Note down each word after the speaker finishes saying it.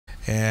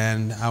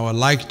And I would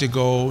like to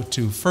go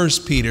to 1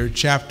 Peter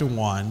chapter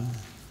 1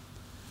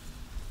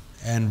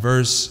 and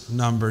verse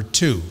number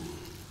 2.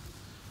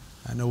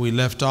 I know we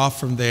left off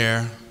from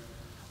there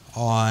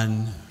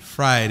on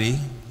Friday,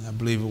 I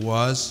believe it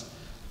was.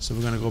 So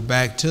we're going to go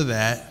back to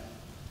that.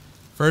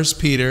 1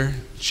 Peter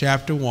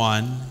chapter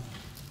 1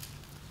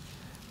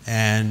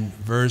 and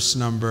verse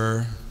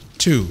number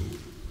 2.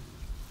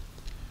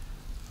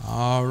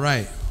 All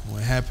right. We're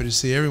happy to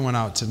see everyone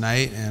out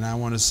tonight, and I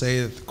want to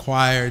say that the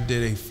choir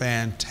did a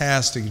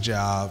fantastic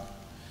job.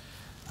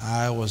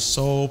 I was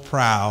so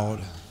proud.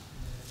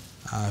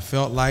 I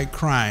felt like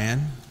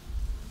crying.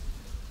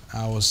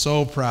 I was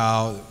so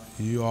proud.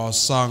 You all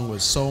sung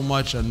with so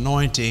much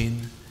anointing,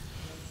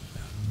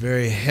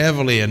 very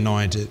heavily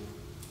anointed,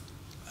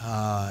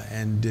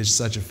 and did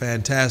such a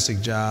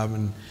fantastic job,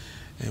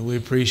 and we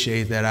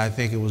appreciate that. I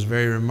think it was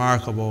very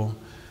remarkable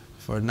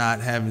for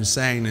not having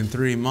sang in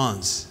 3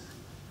 months.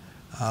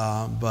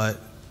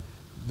 But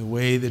the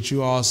way that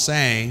you all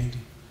sang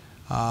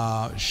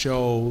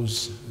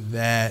shows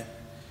that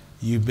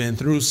you've been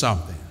through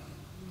something.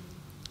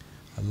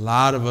 A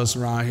lot of us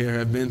around here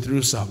have been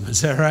through something,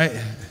 is that right?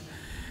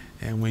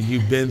 And when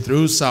you've been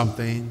through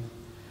something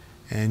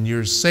and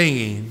you're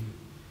singing,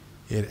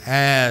 it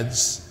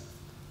adds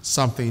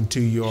something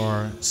to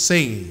your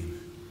singing,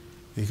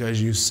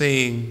 because you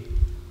sing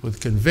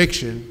with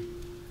conviction,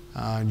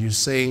 you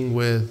sing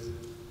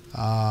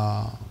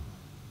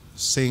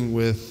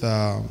with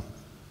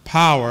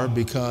power,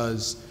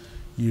 because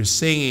you're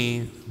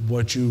singing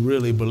what you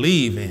really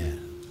believe in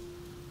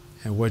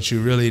and what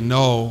you really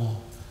know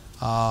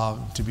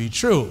to be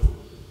true.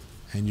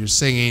 And you're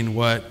singing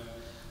what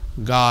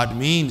God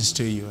means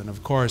to you. And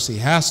of course, He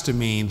has to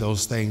mean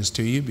those things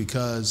to you,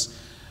 because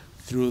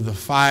through the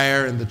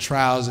fire and the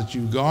trials that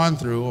you've gone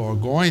through or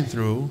going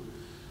through,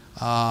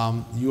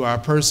 you are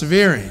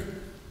persevering.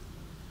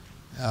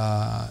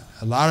 A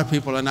lot of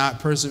people are not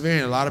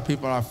persevering. A lot of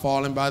people are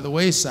falling by the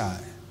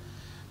wayside.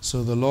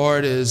 So the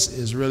Lord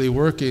is really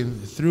working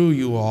through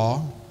you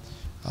all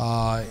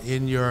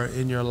in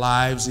your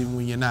lives, even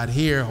when you're not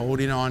here,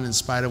 holding on in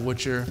spite of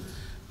what you're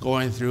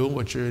going through,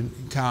 what you're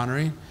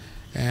encountering.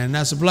 And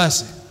that's a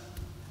blessing.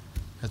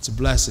 That's a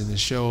blessing. It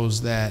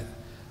shows that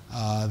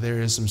there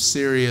is some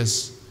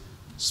serious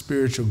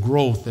spiritual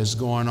growth that's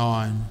going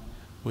on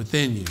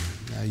within you.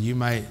 Now, you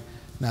might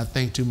not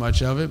think too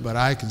much of it, but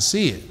I can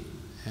see it.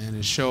 And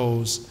it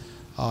shows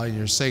in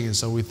your singing.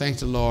 So we thank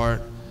the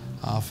Lord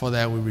for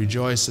that. We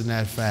rejoice in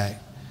that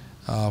fact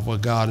of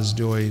what God is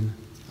doing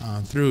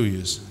through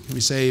you. Can we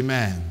say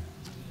amen?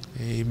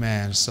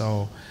 Amen.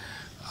 So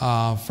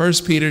 1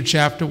 Peter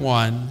chapter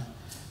 1,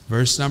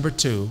 verse number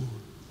 2.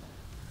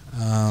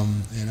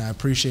 And I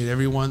appreciate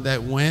everyone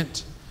that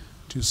went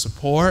to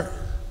support.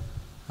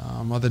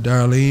 Mother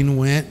Darlene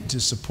went to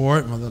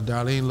support. Mother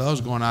Darlene loves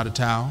going out of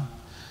town.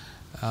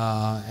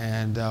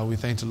 And we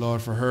thank the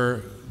Lord for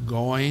her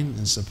going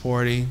and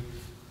supporting,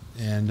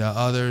 and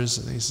others.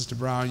 I think Sister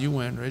Brown, you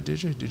went, right?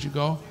 Did you? Did you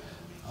go?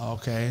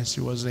 Okay,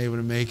 she wasn't able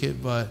to make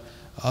it, but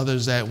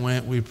others that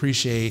went, we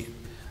appreciate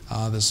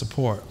the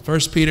support. 1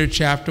 Peter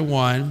chapter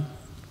 1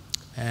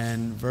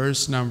 and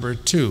verse number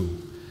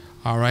 2.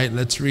 All right,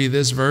 let's read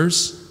this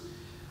verse.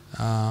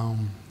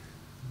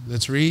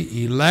 Let's read.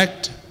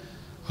 Elect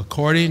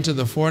according to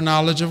the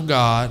foreknowledge of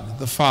God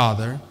the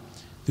Father,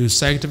 through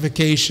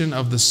sanctification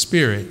of the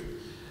Spirit,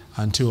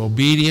 unto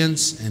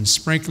obedience and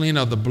sprinkling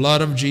of the blood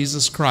of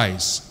Jesus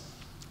Christ.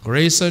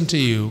 Grace unto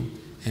you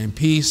and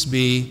peace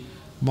be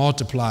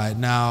multiplied.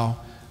 Now,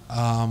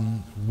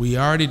 we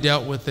already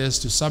dealt with this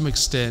to some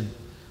extent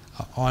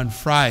on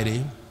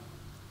Friday,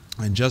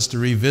 and just to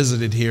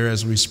revisit it here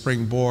as we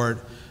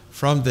springboard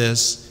from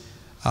this,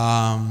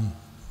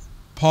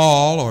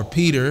 Paul, or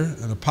Peter,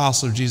 an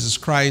apostle of Jesus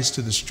Christ,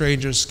 to the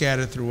strangers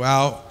scattered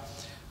throughout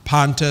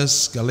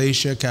Pontus,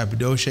 Galatia,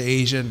 Cappadocia,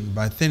 Asia, and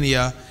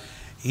Bithynia,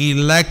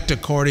 elect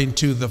according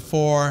to the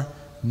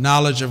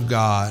foreknowledge of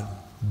God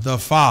the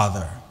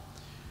Father.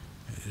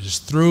 It is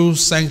through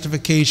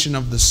sanctification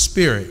of the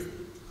Spirit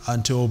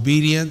unto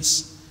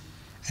obedience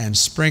and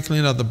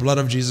sprinkling of the blood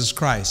of Jesus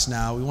Christ.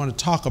 Now, we want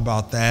to talk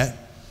about that.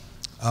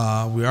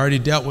 We already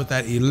dealt with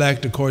that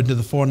elect according to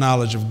the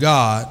foreknowledge of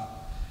God.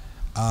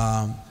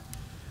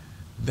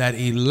 That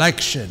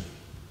election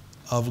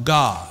of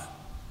God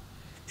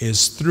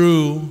is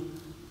through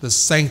the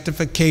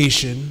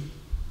sanctification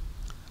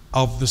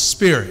of the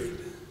Spirit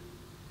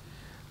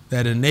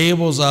that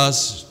enables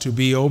us to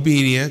be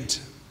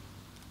obedient.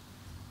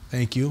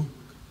 Thank you.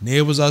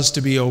 Enables us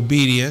to be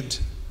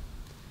obedient.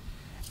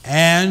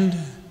 And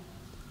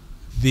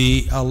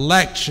the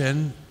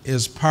election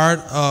is part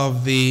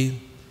of the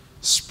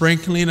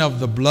sprinkling of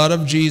the blood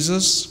of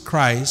Jesus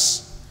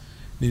Christ.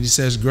 Then he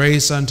says,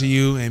 grace unto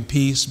you and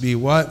peace be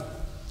what?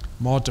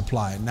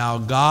 Multiplied. Now,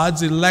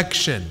 God's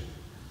election,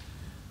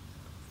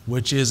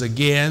 which is,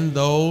 again,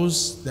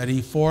 those that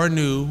He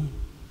foreknew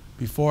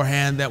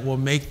beforehand that will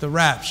make the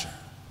rapture,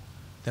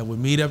 that would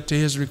meet up to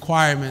His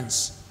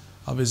requirements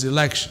of His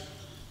election.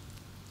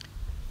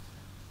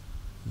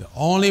 The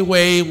only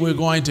way we're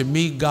going to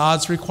meet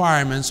God's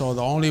requirements, or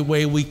the only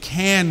way we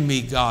can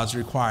meet God's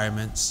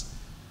requirements,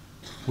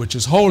 which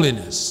is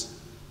holiness,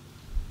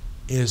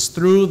 is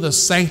through the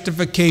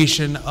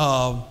sanctification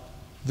of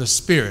the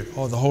Spirit,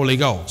 or the Holy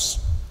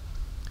Ghost.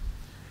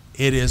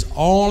 It is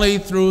only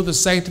through the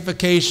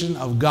sanctification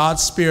of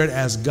God's Spirit,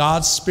 as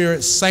God's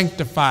Spirit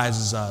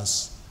sanctifies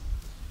us,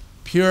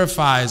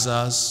 purifies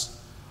us,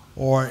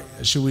 or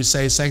should we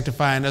say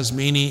sanctifying us,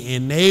 meaning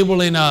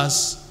enabling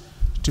us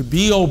to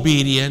be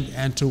obedient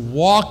and to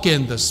walk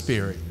in the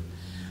Spirit.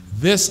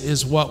 This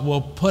is what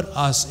will put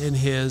us in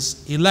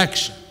His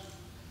election.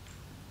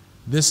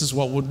 This is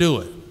what will do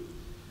it.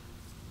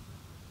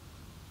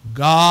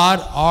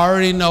 God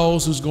already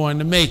knows who's going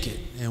to make it,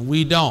 and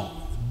we don't.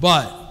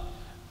 But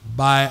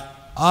by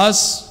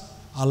us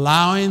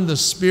allowing the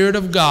Spirit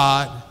of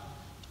God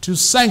to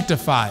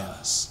sanctify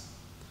us,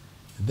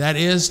 that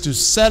is, to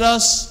set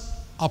us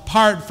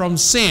apart from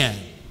sin,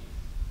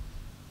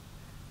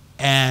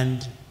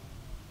 and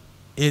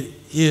it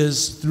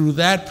is through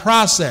that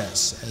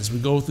process, as we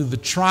go through the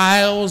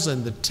trials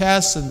and the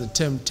tests and the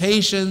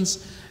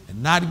temptations,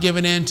 and not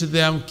giving in to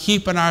them,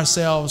 keeping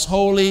ourselves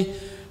holy,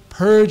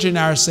 purging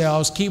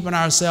ourselves, keeping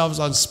ourselves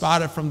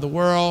unspotted from the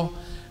world.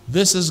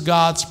 This is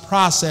God's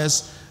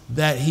process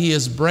that He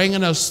is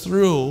bringing us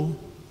through,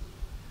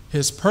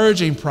 His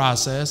purging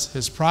process,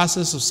 His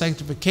process of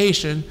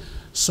sanctification,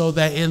 so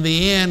that in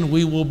the end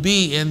we will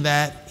be in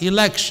that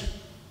election.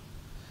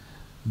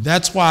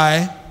 That's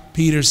why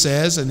Peter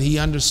says, and he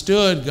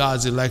understood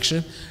God's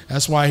election,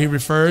 that's why he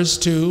refers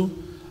to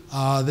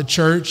the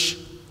church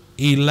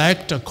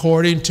elect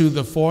according to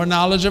the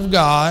foreknowledge of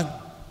God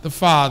the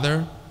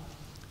Father.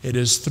 It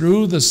is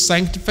through the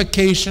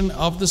sanctification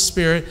of the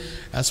Spirit.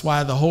 That's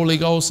why the Holy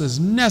Ghost is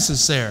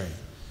necessary.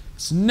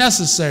 It's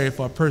necessary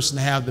for a person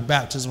to have the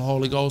baptism of the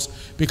Holy Ghost,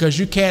 because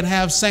you can't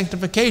have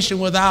sanctification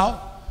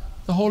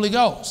without the Holy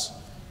Ghost.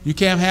 You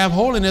can't have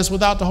holiness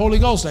without the Holy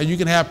Ghost. Now, you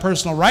can have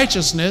personal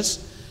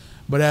righteousness,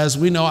 but as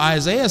we know,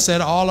 Isaiah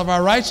said, all of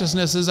our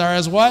righteousnesses are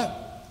as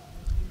what?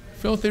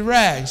 Filthy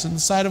rags in the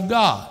sight of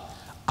God.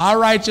 Our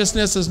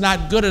righteousness is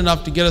not good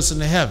enough to get us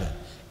into heaven.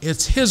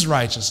 It's His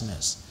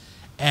righteousness.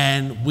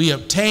 And we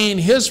obtain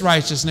His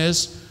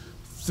righteousness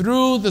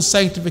through the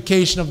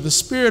sanctification of the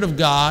Spirit of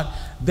God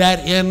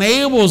that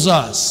enables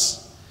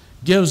us,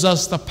 gives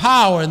us the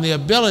power and the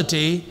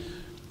ability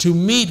to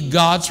meet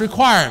God's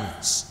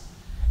requirements.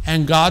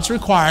 And God's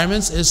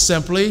requirements is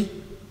simply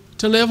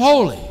to live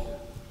holy,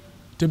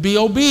 to be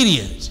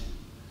obedient,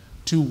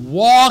 to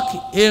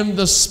walk in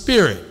the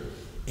Spirit.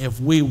 If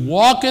we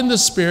walk in the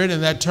Spirit,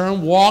 and that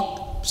term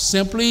walk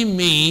simply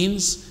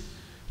means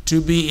to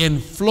be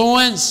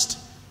influenced,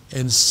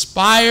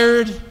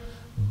 inspired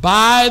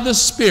by the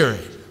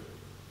Spirit,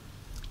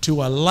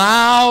 to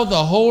allow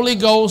the Holy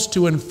Ghost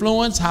to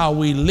influence how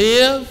we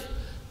live,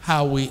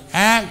 how we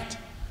act,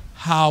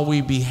 how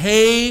we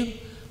behave,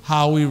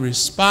 how we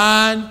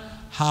respond,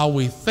 how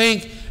we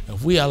think.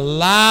 If we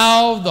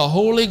allow the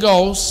Holy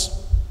Ghost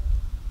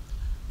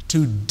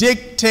to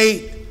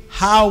dictate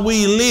how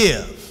we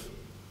live,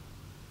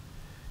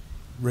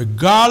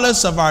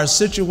 regardless of our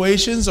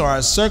situations or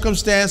our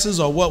circumstances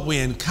or what we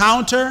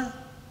encounter,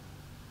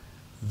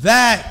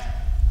 that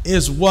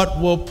is what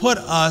will put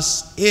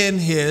us in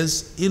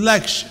His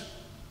election.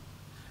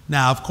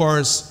 Now, of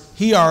course,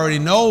 He already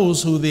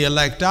knows who the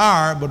elect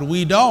are, but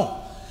we don't.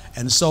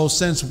 And so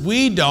since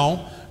we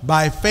don't,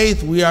 by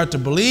faith we are to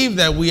believe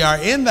that we are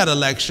in that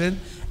election,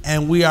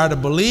 and we are to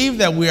believe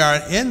that we are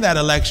in that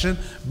election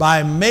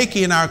by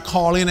making our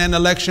calling and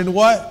election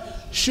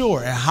what? Sure.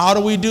 And how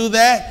do we do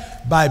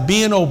that? By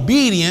being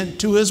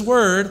obedient to His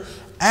word,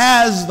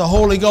 as the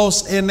Holy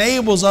Ghost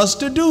enables us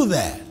to do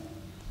that.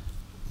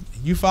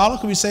 You follow?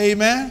 Can we say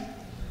amen?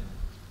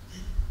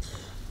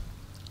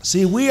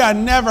 See, we are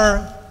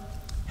never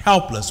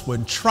helpless.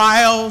 When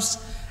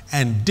trials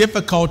and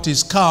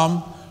difficulties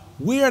come,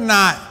 we are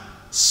not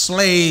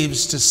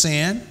slaves to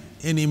sin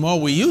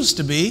anymore. We used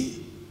to be.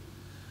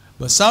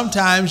 But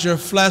sometimes your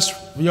flesh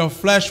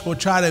will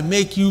try to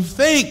make you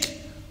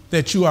think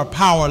that you are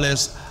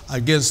powerless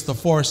against the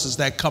forces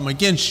that come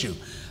against you,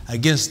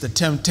 against the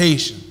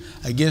temptation,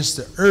 against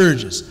the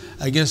urges,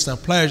 against the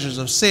pleasures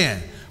of sin.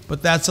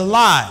 But that's a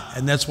lie.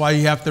 And that's why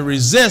you have to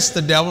resist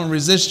the devil and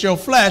resist your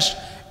flesh,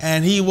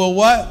 and he will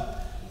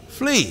what?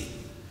 Flee.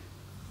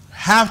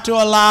 Have to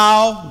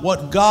allow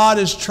what God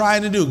is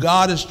trying to do.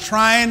 God is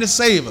trying to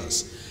save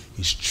us.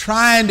 He's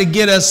trying to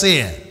get us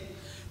in.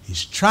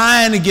 He's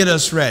trying to get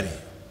us ready.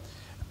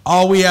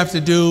 All we have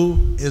to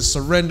do is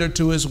surrender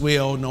to His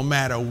will, no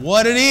matter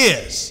what it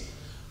is,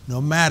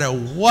 no matter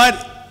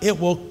what it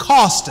will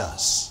cost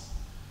us,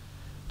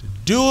 to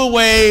do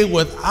away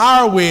with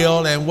our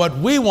will and what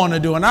we want to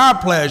do in our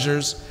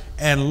pleasures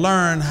and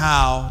learn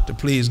how to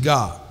please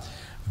God.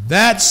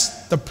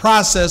 That's the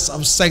process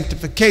of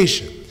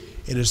sanctification.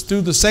 It is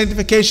through the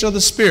sanctification of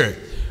the Spirit.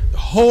 The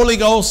Holy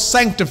Ghost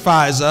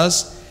sanctifies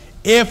us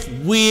if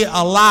we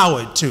allow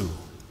it to.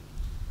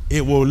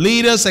 It will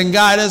lead us and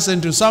guide us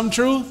into some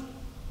truth.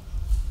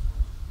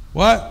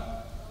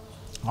 What?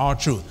 All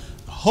truth.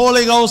 The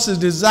Holy Ghost is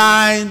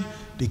designed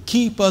to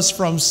keep us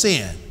from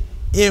sin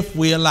if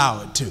we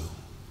allow it to.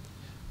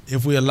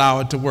 If we allow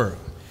it to work.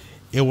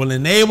 It will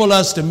enable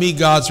us to meet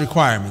God's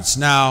requirements.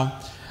 Now,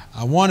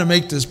 I want to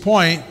make this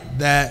point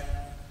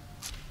that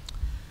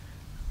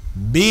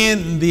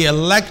being the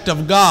elect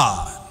of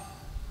God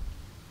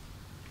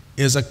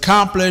is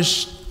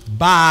accomplished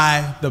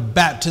by the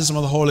baptism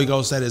of the Holy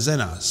Ghost that is in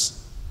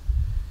us.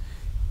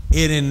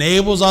 It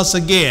enables us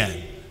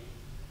again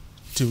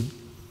to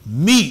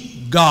meet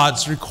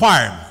God's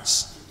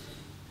requirements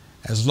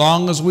as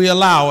long as we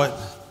allow it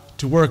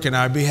to work in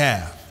our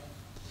behalf.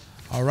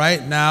 All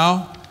right,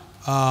 now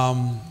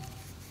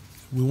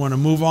we want to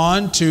move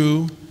on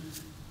to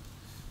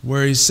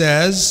where he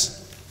says,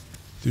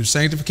 through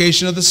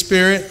sanctification of the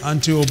Spirit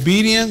unto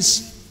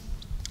obedience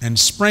and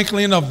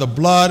sprinkling of the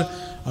blood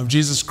of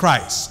Jesus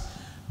Christ.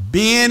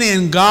 Being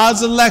in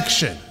God's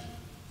election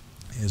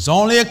is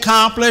only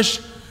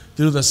accomplished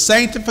through the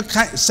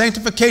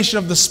sanctification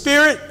of the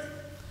Spirit,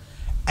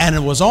 and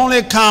it was only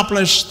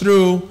accomplished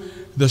through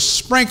the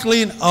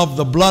sprinkling of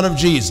the blood of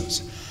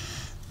Jesus.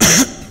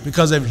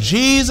 Because if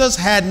Jesus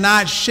had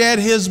not shed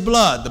his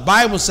blood, the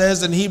Bible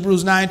says in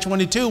Hebrews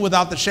 9:22,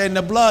 without the shedding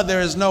of blood,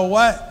 there is no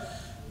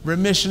what?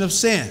 Remission of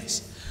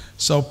sins.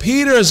 So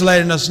Peter is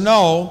letting us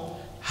know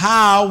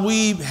how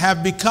we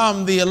have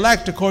become the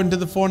elect according to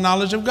the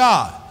foreknowledge of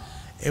God.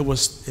 It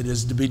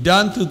is to be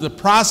done through the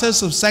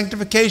process of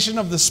sanctification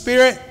of the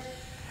Spirit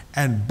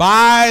and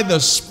by the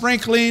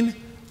sprinkling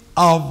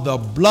of the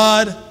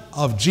blood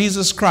of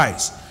Jesus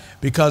Christ.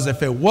 Because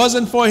if it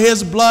wasn't for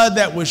his blood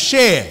that was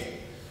shed,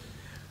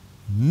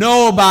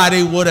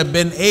 nobody would have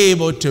been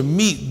able to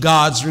meet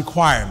God's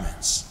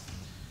requirements.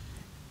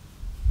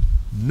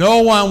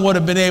 No one would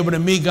have been able to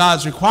meet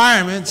God's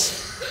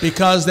requirements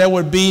because there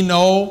would be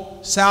no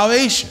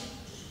salvation.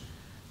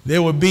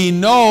 There would be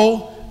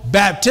no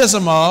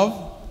baptism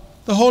of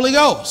the Holy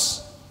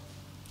Ghost.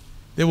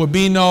 There would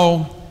be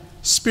no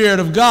Spirit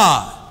of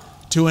God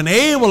to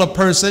enable a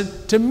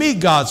person to meet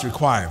God's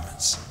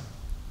requirements.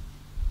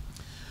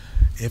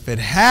 If it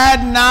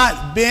had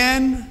not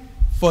been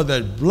for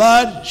the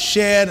blood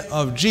shed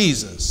of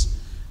Jesus,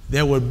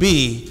 there would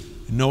be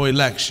no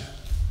election.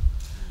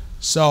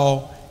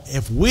 So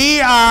if we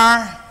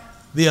are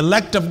the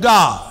elect of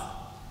God,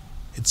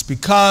 it's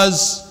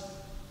because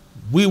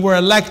we were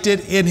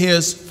elected in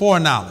his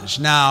foreknowledge.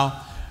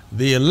 Now,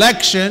 the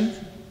election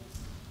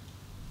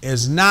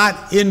is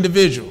not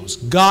individuals.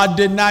 God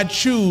did not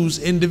choose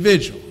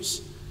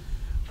individuals.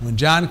 When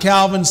John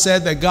Calvin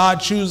said that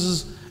God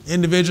chooses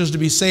individuals to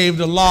be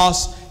saved or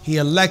lost, he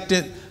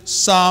elected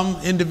some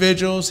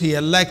individuals. He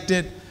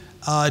elected,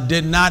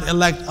 did not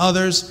elect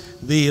others.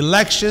 The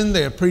election,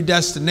 their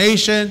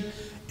predestination,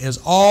 is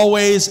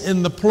always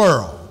in the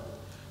plural.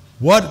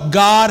 What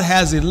God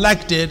has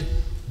elected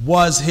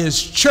was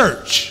his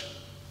church.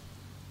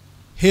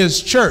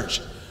 His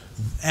church.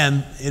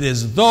 And it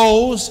is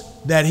those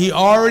that he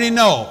already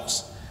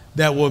knows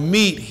that will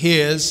meet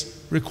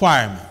his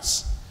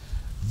requirements.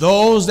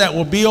 Those that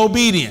will be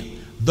obedient.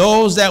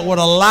 Those that would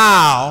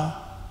allow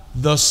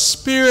the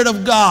Spirit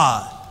of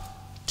God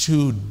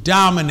to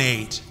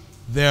dominate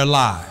their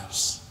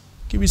lives.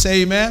 Can we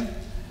say amen?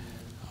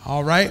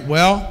 All right,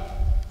 well,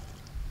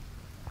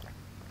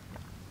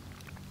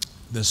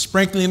 the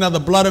sprinkling of the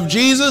blood of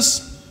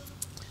Jesus,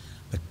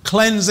 the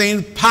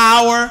cleansing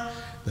power,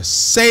 the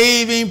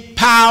saving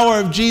power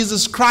of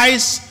Jesus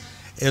Christ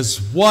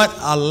is what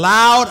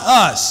allowed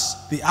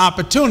us the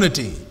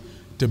opportunity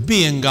to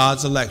be in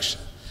God's election.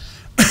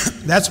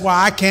 That's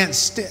why I can't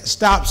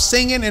stop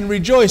singing and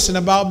rejoicing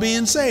about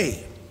being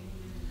saved.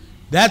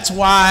 That's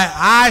why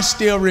I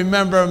still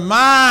remember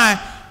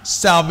my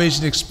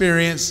salvation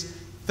experience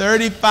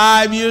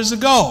 35 years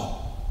ago.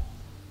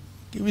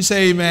 Can we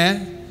say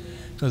amen?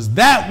 Because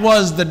that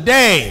was the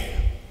day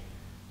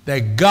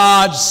that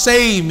God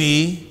saved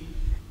me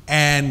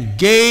and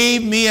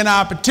gave me an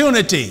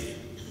opportunity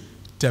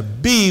to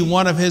be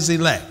one of his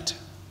elect.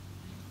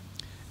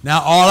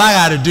 Now all I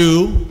got to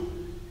do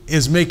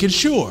is make it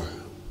sure.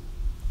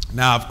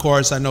 Now, of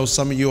course, I know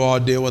some of you all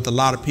deal with a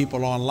lot of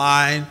people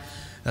online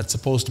that's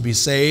supposed to be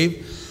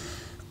saved.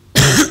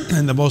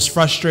 And the most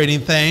frustrating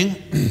thing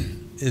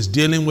is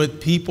dealing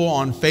with people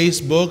on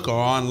Facebook or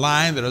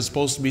online that are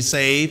supposed to be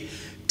saved,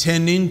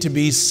 tending to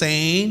be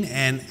sane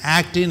and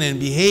acting and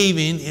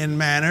behaving in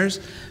manners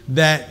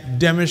that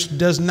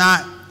does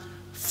not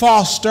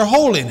foster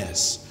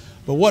holiness.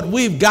 But what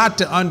we've got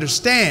to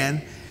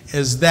understand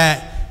is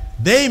that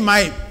they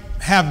might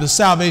have the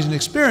salvation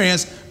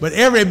experience, but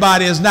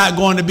everybody is not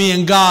going to be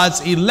in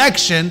God's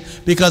election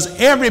because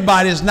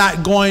everybody is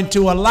not going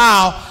to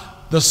allow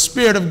the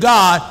Spirit of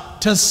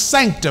God to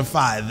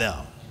sanctify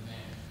them,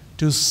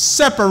 to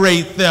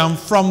separate them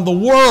from the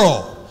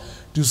world,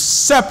 to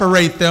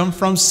separate them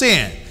from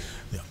sin.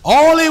 The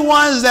only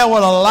ones that will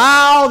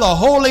allow the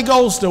Holy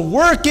Ghost to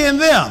work in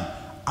them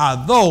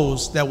are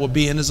those that will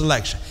be in his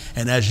election.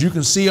 And as you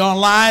can see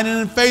online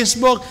and in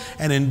Facebook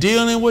and in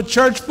dealing with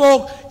church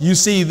folk, you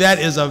see that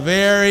is a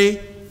very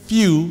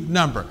few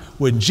number.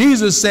 When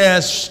Jesus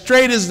says,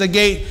 straight is the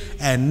gate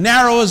and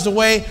narrow is the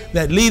way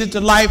that leadeth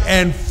to life,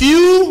 and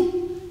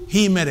few,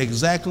 he meant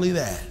exactly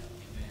that.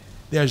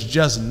 There's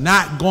just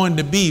not going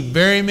to be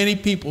very many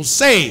people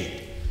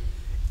saved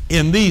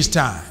in these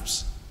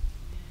times.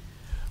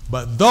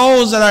 But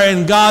those that are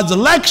in God's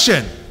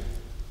election,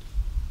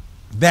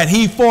 that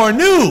he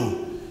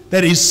foreknew,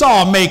 that he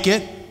saw make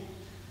it,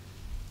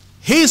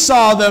 he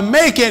saw them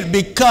make it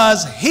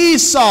because he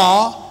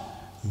saw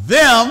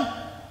them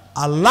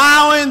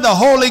allowing the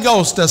Holy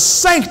Ghost to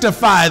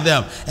sanctify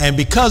them. And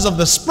because of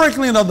the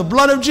sprinkling of the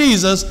blood of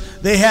Jesus,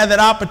 they had that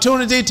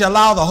opportunity to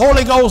allow the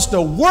Holy Ghost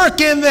to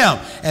work in them.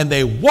 And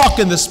they walk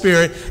in the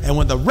Spirit. And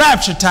when the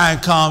rapture time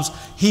comes,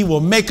 he will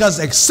make us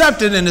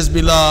accepted in his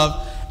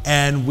beloved,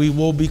 and we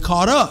will be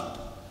caught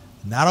up.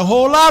 Not a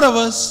whole lot of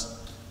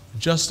us,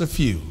 just a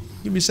few.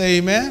 Give me say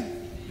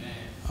amen. Amen.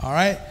 All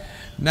right.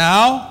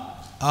 Now,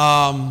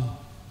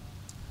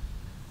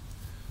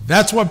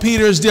 that's what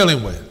Peter is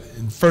dealing with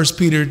in 1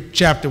 Peter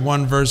chapter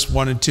 1, verse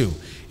 1 and 2.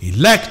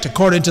 Elect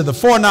according to the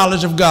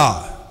foreknowledge of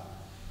God,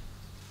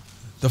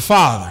 the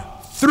Father,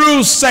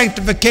 through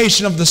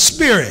sanctification of the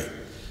Spirit,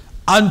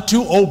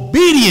 unto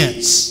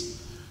obedience.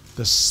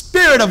 The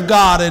Spirit of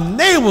God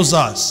enables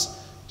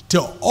us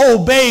to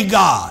obey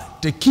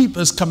God, to keep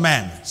his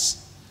commandments.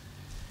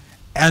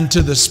 And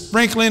to the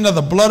sprinkling of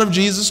the blood of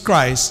Jesus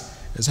Christ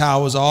is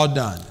how it was all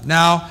done.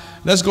 Now,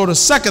 let's go to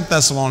 2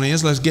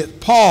 Thessalonians. Let's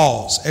get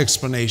Paul's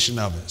explanation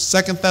of it.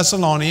 2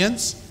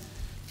 Thessalonians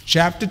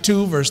chapter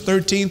 2, verse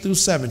 13 through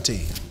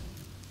 17.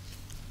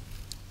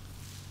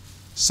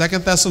 2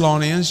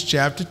 Thessalonians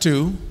chapter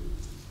 2.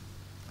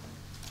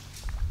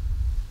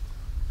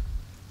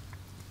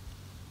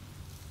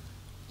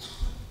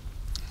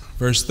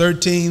 Verse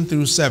 13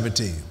 through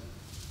 17.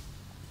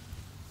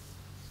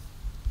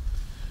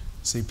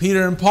 See,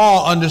 Peter and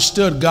Paul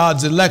understood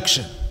God's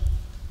election.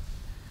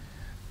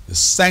 The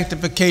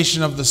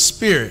sanctification of the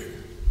Spirit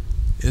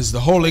is the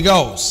Holy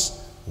Ghost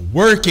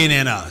working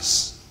in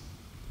us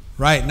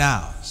right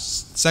now.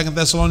 2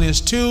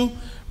 Thessalonians 2,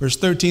 verse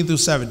 13 through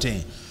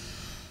 17.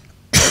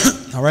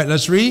 All right,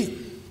 let's read.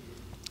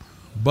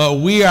 But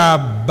we are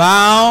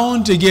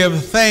bound to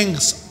give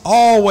thanks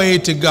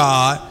always to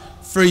God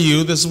for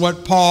you. This is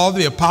what Paul,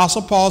 the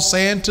Apostle Paul,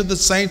 saying to the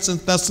saints in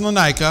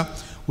Thessalonica.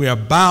 We are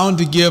bound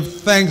to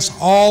give thanks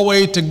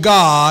always to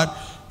God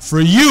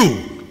for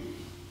you.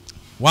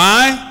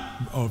 Why?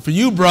 Oh, for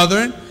you,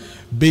 brethren,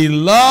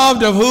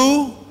 beloved of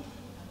who?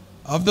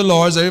 Of the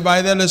Lord.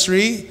 Everybody there, let's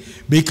read.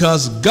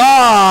 Because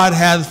God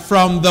hath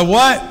from the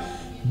what?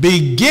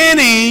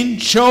 Beginning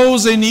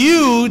chosen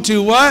you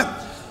to what?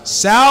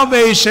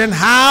 Salvation.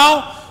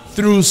 How?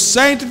 Through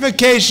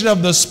sanctification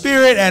of the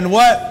Spirit and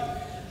what?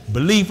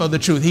 Belief of the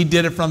truth. He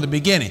did it from the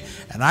beginning.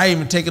 And I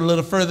even take it a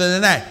little further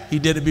than that. He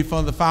did it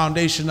before the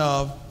foundation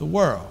of the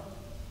world.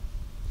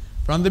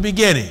 From the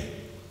beginning.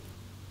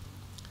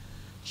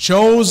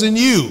 Chosen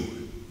you.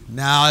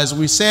 Now, as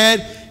we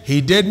said,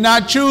 he did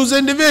not choose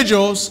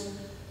individuals.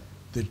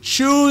 The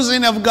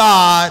choosing of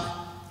God,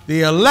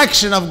 the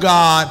election of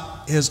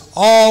God is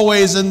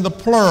always in the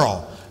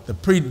plural. The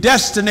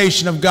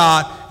predestination of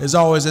God is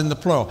always in the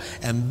plural.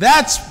 And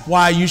that's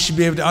why you should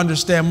be able to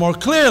understand more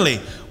clearly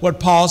what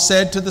Paul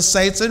said to the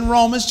saints in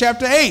Romans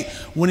chapter 8.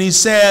 When he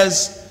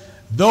says,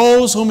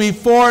 those whom he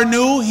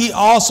foreknew, he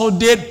also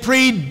did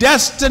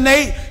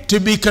predestinate to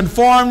be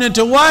conformed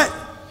into what?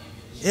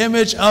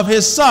 Image of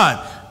his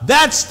Son.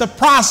 That's the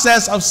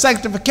process of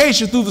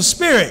sanctification through the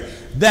Spirit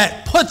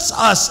that puts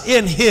us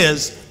in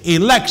his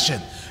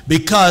election.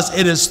 Because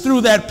it is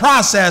through that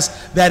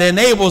process that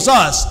enables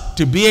us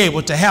to be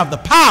able to have the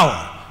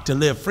power to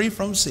live free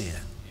from sin.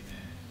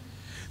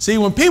 See,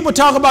 when people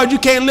talk about you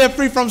can't live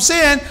free from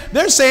sin,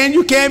 they're saying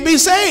you can't be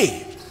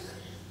saved.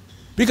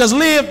 Because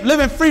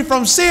living free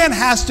from sin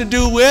has to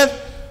do with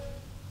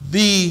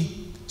the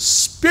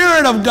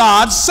Spirit of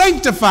God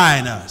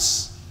sanctifying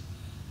us.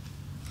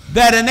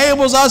 That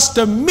enables us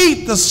to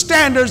meet the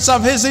standards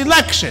of his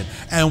election.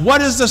 And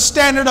what is the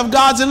standard of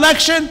God's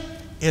election?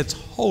 It's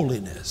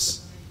holiness.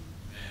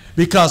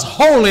 Because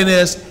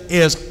holiness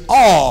is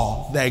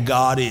all that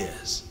God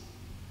is.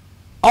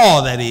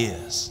 All that he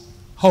is.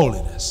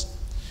 Holiness.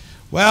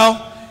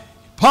 Well,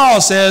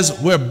 Paul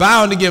says we're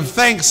bound to give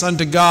thanks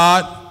unto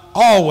God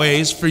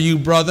always for you,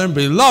 brethren,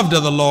 beloved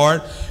of the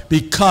Lord,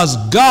 because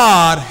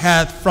God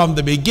hath from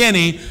the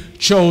beginning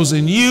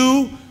chosen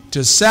you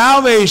to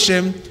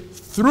salvation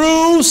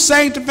through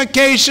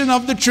sanctification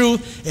of the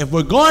truth. If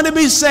we're going to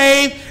be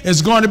saved,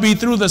 it's going to be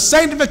through the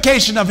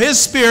sanctification of his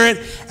Spirit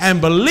and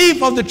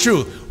belief of the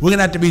truth. We're going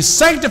to have to be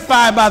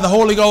sanctified by the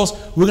Holy Ghost.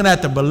 We're going to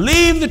have to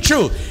believe the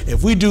truth.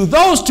 If we do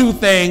those two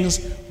things,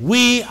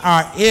 we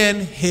are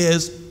in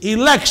his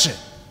election.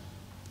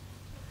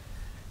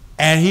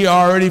 And he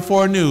already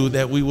foreknew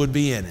that we would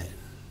be in it.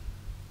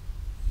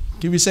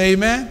 Can we say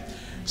amen?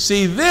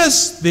 See,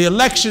 this, the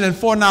election and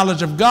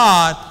foreknowledge of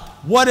God,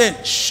 what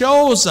it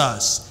shows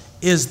us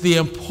is the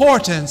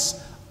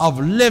importance of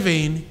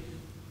living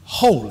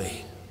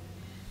holy.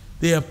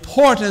 the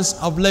importance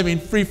of living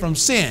free from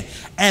sin.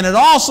 And it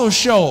also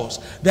shows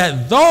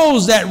that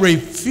those that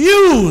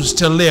refuse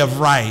to live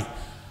right,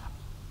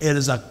 it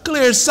is a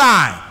clear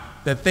sign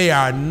that they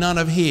are none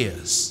of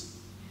his.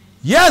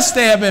 Yes,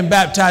 they have been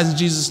baptized in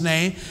Jesus'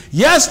 name.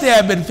 Yes, they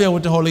have been filled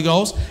with the Holy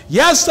Ghost.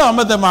 Yes, some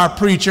of them are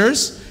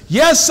preachers.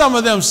 Yes, some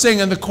of them sing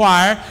in the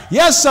choir.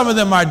 Yes, some of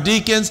them are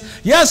deacons.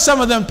 Yes, some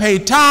of them pay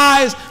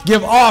tithes,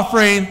 give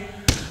offering,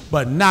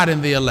 but not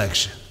in the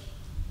election.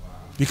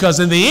 Because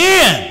in the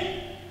end,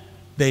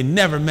 they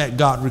never met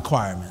God's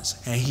requirements.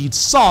 And he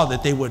saw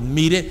that they wouldn't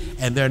meet it,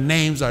 and their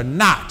names are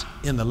not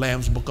in the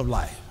Lamb's Book of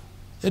Life.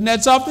 Isn't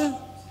that something?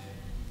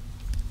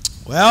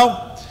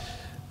 Well,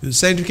 the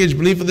sanctification,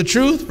 belief of the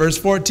truth, verse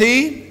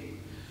 14.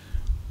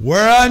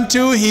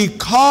 Whereunto he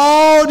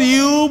called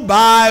you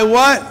by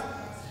what?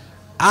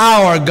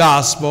 Our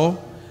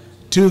gospel,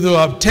 to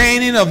the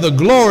obtaining of the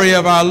glory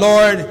of our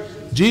Lord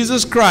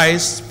Jesus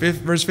Christ.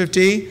 Verse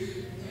 15.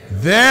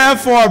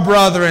 Therefore,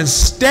 brethren,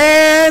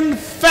 stand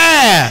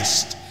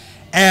fast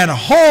and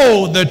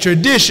hold the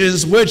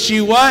traditions which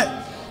you what?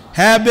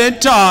 Have been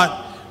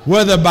taught,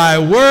 whether by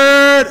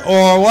word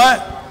or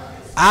what?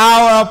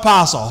 Our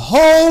apostle.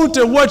 Hold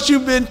to what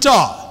you've been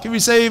taught. Can we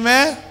say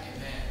amen? Amen.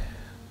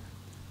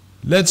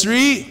 Let's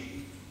read.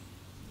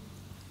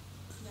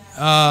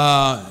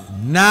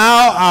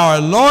 Now our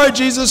Lord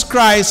Jesus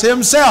Christ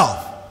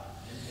himself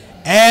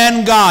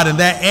and God, and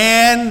that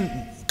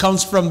 "and"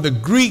 comes from the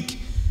Greek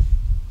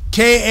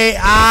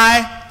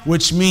Kai,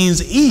 which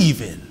means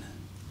even.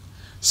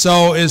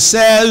 So it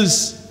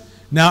says,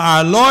 now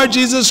our Lord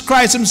Jesus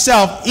Christ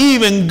himself,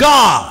 even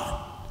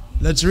God.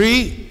 Let's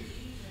read.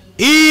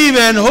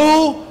 Even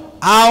who?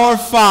 Our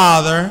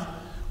Father,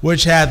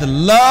 which hath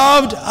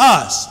loved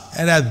us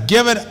and hath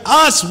given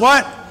us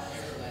what?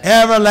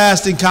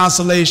 Everlasting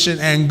consolation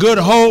and good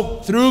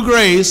hope through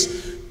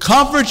grace,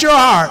 comfort your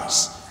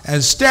hearts and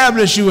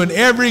establish you in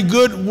every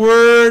good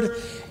word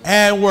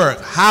and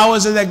work. How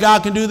is it that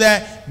God can do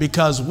that?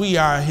 Because we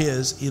are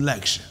his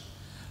election.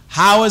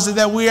 How is it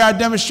that we are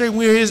demonstrating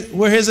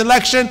we're his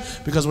election?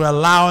 Because we're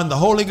allowing the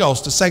Holy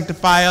Ghost to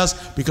sanctify us,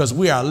 because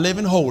we are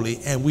living holy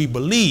and we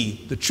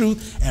believe the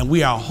truth and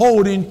we are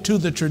holding to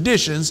the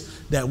traditions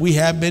that we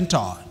have been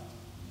taught.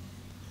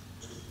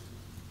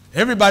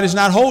 Everybody's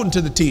not holding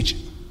to the teaching.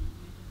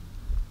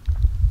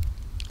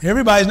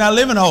 Everybody's not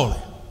living holy.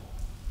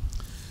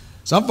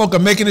 Some folk are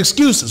making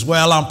excuses.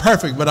 Well, I'm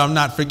perfect, but I'm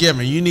not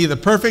forgiven. You're neither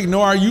perfect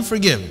nor are you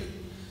forgiven.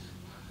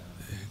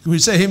 Can we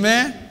say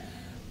amen?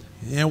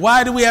 And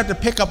why do we have to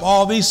pick up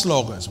all these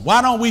slogans?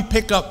 Why don't we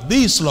pick up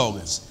these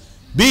slogans?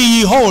 Be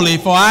ye holy,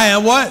 for I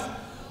am what?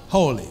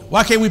 Holy.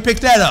 Why can't we pick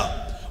that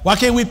up? Why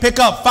can't we pick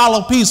up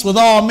follow peace with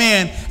all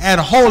men and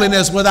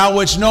holiness, without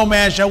which no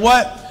man shall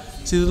what?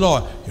 See the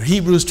Lord.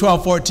 Hebrews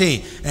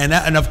 12:14.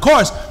 And of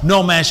course,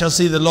 no man shall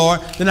see the Lord.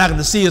 They're not going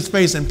to see his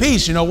face in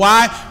peace. You know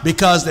why?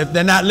 Because if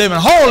they're not living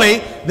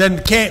holy, then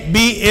they can't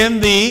be in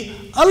the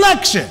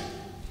election.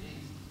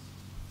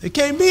 They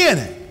can't be in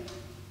it.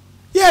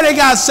 Yeah, they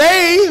got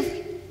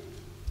saved,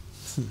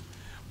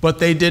 but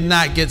they did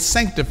not get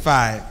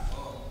sanctified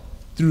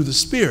through the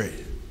Spirit.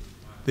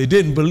 They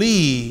didn't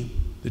believe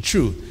the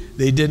truth.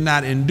 They did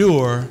not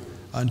endure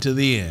unto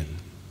the end.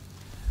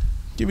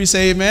 Can we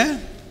say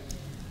amen?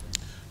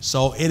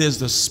 So it is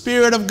the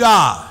Spirit of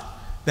God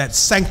that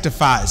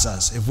sanctifies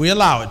us, if we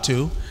allow it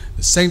to.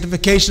 The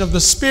sanctification of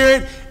the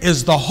Spirit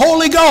is the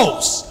Holy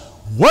Ghost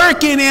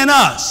working in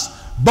us,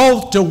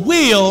 both to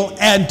will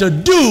and to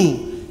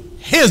do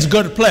his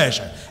good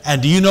pleasure.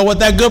 And do you know what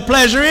that good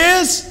pleasure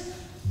is?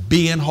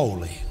 Being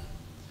holy.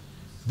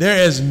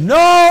 There is no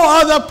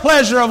other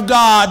pleasure of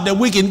God that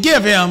we can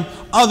give him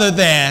other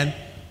than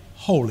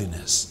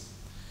holiness.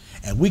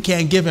 And we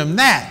can't give him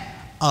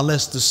that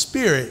unless the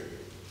Spirit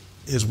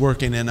is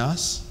working in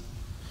us.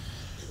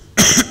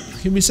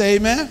 Can we say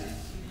amen? Amen.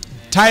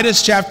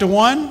 Titus chapter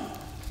 1,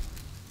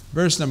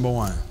 verse number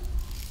 1.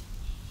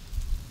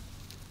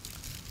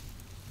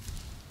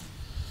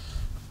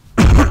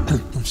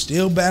 I'm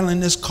still battling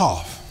this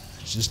cough.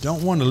 Just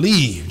don't want to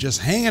leave. Just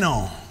hanging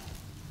on.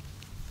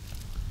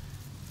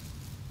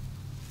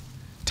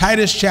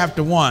 Titus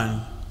chapter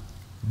 1,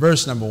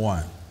 verse number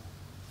 1.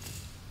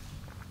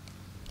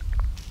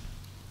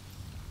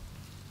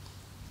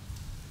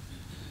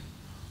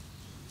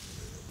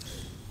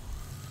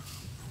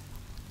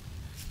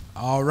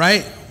 All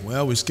right.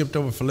 Well, we skipped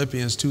over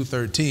Philippians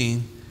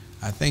 2:13.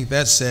 I think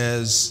that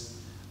says,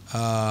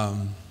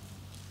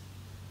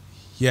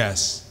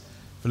 yes,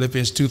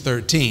 Philippians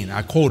 2:13.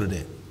 I quoted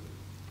it.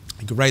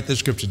 You can write the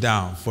scripture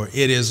down. For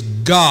it is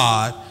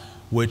God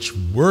which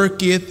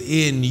worketh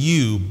in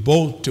you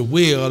both to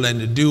will and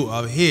to do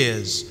of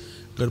his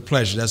good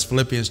pleasure. That's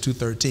Philippians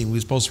 2:13. We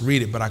were supposed to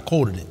read it, but I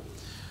quoted it.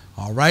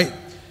 All right.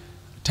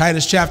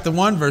 Titus chapter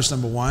 1, verse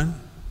number 1.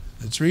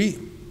 Let's read.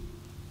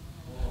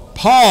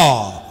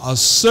 Paul, a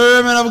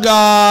servant of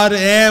God,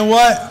 and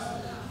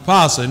what?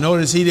 Apostle.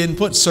 Notice he didn't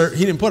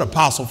put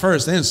apostle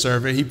first, then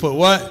servant. He put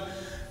what?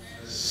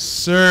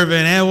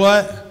 Servant and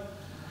what?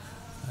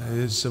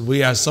 So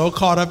we are so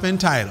caught up in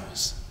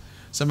titles.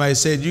 Somebody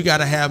said, you got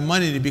to have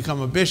money to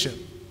become a bishop.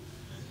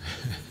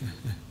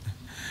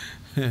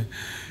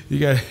 You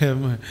got to have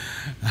money.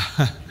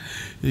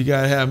 You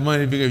got to have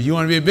money. Because if you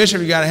want to be a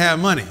bishop, you got to have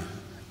money.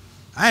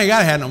 I ain't got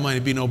to have no money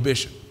to be no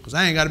bishop. Because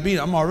I ain't got to be,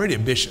 I'm already a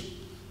bishop.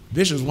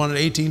 Bishop is one of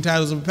the 18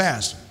 titles of a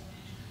pastor.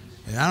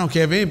 And I don't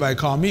care if anybody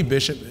call me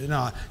bishop.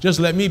 No, just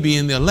let me be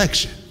in the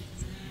election.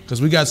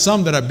 Because we got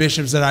some that are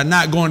bishops that are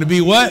not going to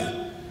be what?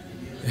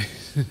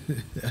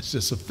 That's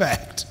just a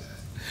fact.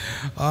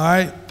 All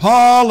right.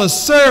 Paul, a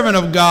servant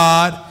of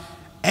God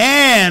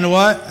and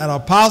what? An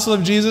apostle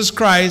of Jesus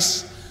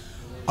Christ,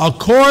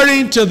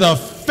 according to the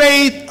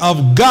faith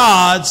of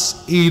God's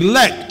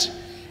elect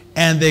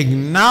and the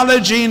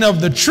acknowledging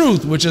of the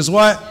truth, which is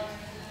what?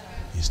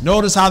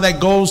 Notice how that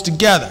goes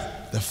together.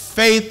 The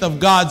faith of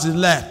God's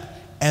elect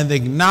and the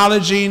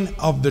acknowledging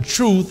of the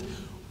truth,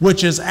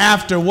 which is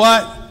after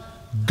what?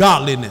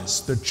 Godliness.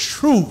 The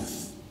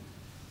truth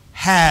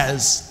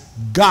has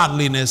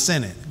godliness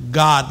in it,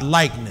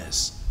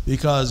 God-likeness,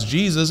 because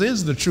Jesus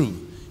is the truth.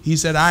 He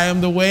said, I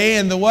am the way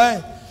and the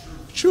what?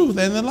 Truth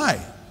and the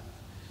light.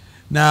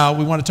 Now,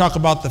 we want to talk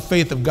about the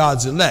faith of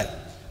God's elect.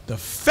 The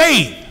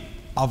faith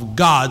of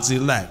God's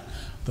elect.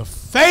 The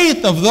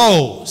faith of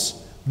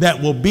those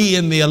that will be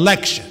in the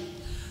election.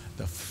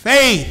 The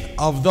faith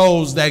of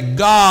those that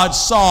God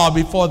saw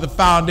before the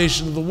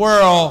foundation of the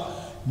world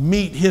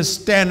meet his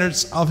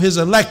standards of his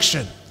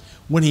election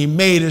when he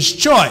made his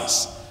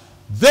choice.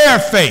 Their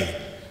faith,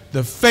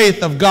 the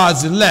faith of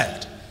God's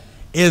elect,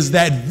 is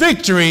that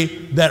victory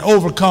that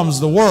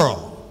overcomes the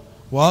world.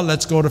 Well,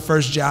 let's go to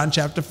 1 John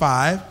chapter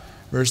 5,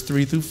 verse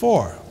 3 through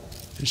 4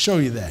 to show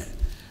you that.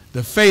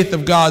 The faith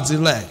of God's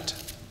elect.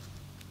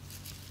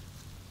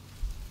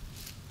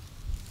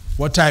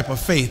 What type of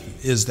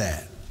faith is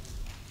that?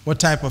 What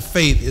type of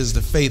faith is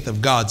the faith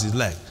of God's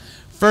elect?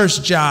 1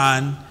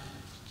 John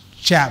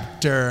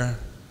chapter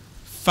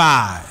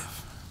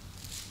 5,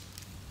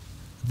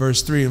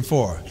 verse 3 and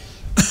 4.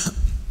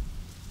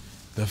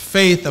 The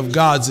faith of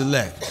God's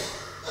elect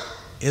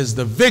is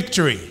the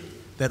victory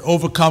that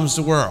overcomes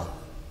the world.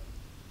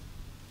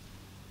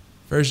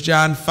 1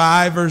 John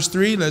 5, verse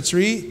 3, let's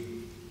read.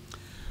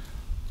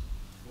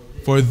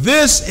 For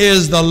this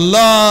is the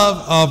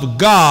love of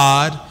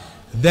God,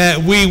 that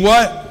we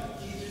what?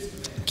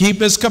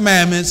 Keep his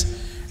commandments.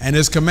 And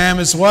his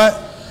commandments what?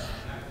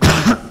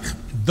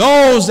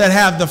 Those that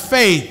have the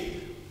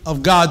faith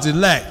of God's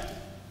elect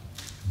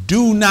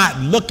do not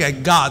look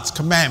at God's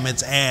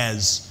commandments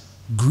as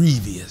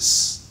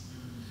grievous,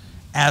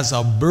 as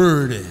a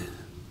burden,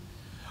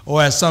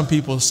 or as some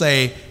people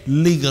say,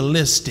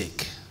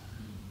 legalistic,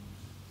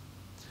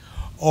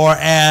 or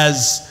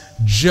as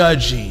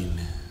judging,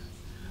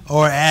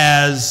 or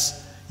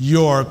as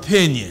your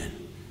opinion.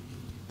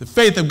 The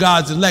faith of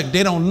God's elect,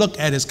 they don't look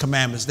at his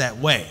commandments that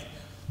way.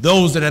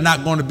 Those that are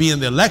not going to be in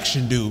the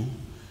election do.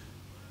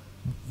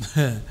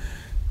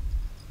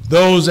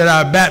 Those that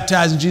are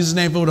baptized in Jesus'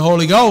 name for the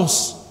Holy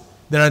Ghost,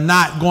 that are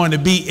not going to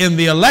be in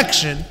the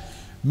election,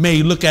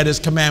 may look at his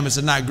commandments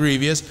and not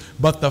grievous.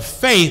 But the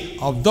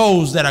faith of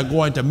those that are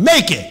going to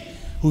make it,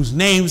 whose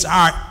names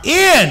are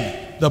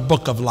in the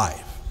book of life,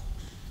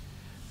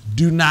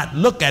 do not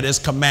look at his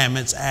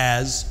commandments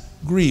as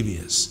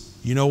grievous.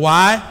 You know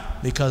why?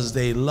 Because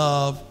they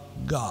love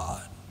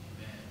God.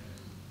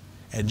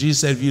 And Jesus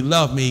said, if you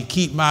love me,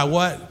 keep my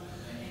what?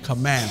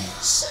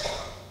 Commandments.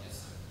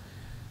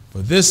 For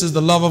this is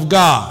the love of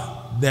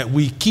God, that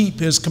we keep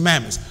his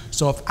commandments.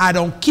 So if I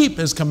don't keep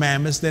his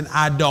commandments, then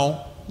I don't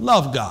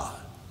love God.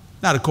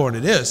 Not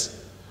according to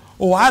this.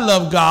 Oh, I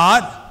love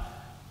God.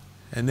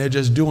 And they're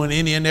just doing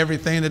any and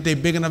everything that they're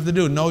big enough to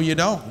do. No, you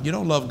don't. You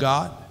don't love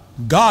God.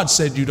 God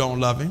said you don't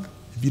love him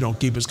if you don't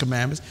keep his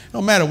commandments.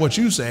 No matter what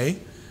you say.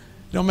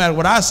 No matter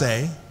what I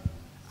say,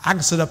 I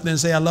can sit up there and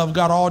say I love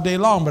God all day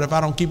long, but if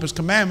I don't keep his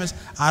commandments,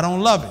 I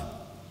don't love him.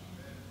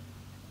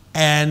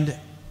 And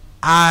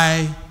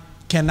I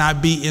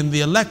cannot be in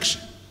the election.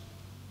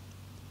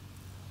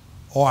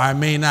 Or I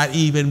may not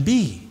even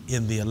be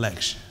in the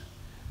election.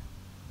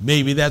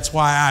 Maybe that's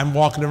why I'm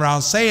walking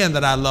around saying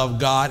that I love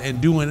God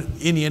and doing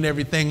any and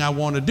everything I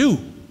want to do.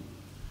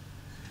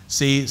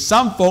 See,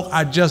 some folk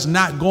are just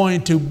not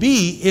going to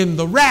be in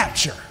the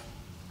rapture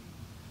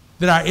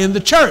that are in the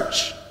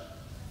church.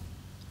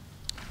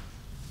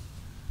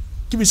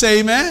 Can we say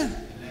amen?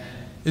 Amen.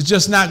 It's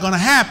just not going to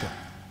happen.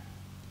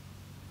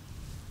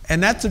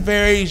 And that's a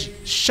very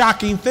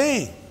shocking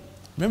thing.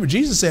 Remember,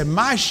 Jesus said,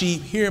 my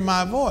sheep hear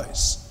my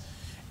voice,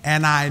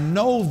 and I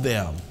know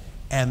them,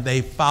 and they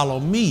follow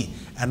me,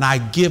 and I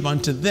give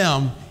unto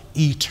them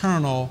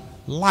eternal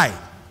life.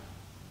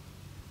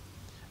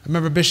 I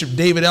remember Bishop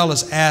David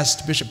Ellis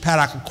asked Bishop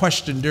Paddock a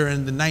question during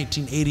the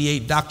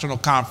 1988 doctrinal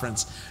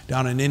conference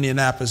down in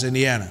Indianapolis,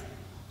 Indiana.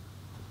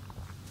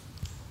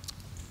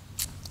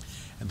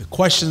 And the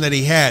question that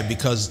he had,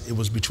 because it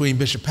was between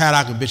Bishop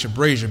Paddock and Bishop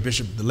Brazier,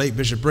 the late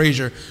Bishop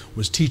Brazier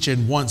was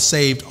teaching once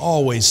saved,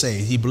 always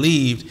saved. He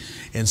believed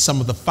in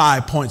some of the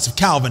 5 points of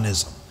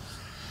Calvinism.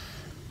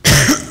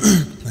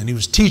 And he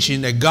was teaching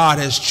that God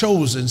has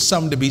chosen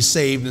some to be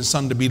saved and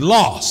some to be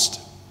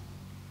lost.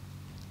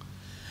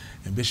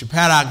 And Bishop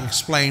Paddock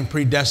explained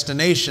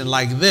predestination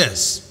like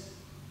this.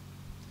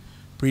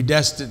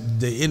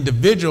 The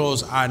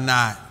individuals are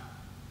not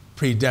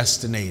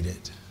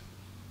predestinated.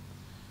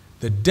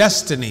 The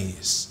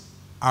destinies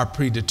are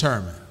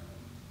predetermined.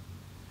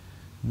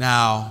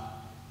 Now,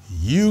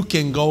 you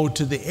can go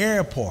to the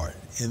airport.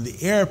 In the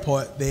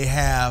airport, they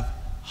have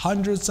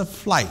hundreds of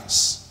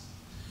flights.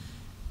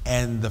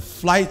 And the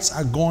flights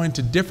are going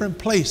to different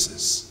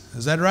places.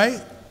 Is that right?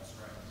 That's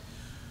right.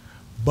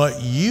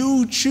 But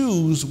you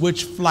choose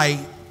which flight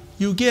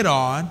you get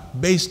on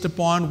based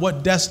upon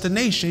what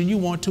destination you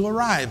want to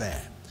arrive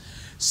at.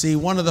 See,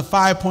 one of the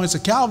 5 points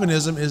of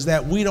Calvinism is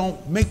that we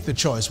don't make the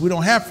choice. We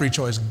don't have free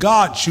choice.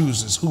 God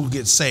chooses who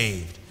gets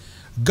saved.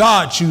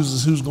 God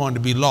chooses who's going to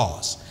be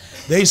lost.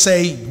 They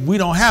say we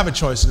don't have a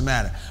choice in the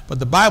matter. But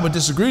the Bible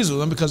disagrees with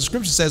them because the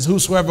scripture says,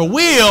 whosoever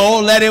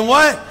will, let him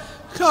what?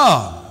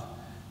 Come.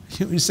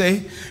 You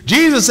say,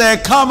 Jesus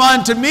said, come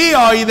unto me,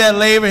 all ye that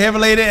labor, heavy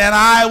laden, and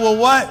I will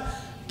what?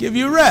 Give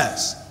you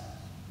rest.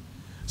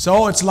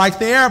 So it's like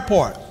the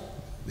airport.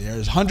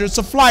 There's hundreds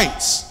of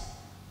flights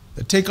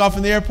that take off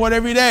in the airport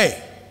every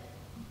day.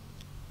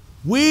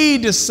 We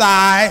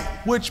decide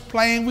which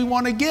plane we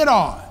want to get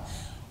on.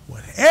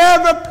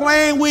 Whatever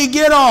plane we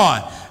get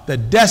on, the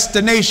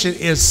destination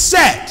is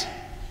set.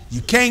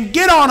 You can't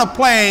get on a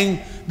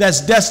plane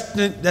that's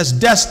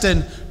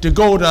destined to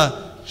go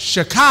to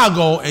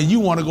Chicago and you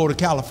want to go to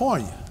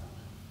California.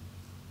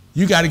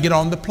 You got to get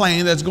on the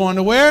plane that's going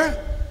to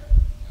where?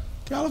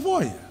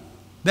 California.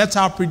 That's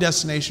how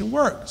predestination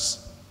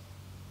works.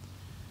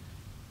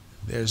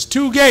 There's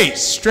two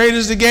gates. Straight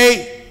is the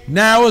gate,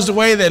 narrow is the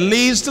way that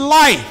leads to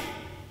life.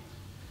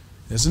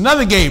 There's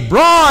another gate.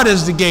 Broad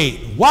is the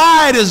gate,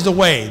 wide is the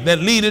way that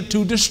leadeth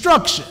to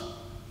destruction.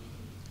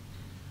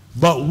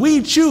 But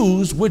we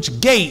choose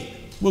which gate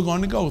we're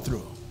going to go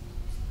through.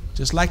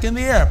 Just like in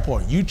the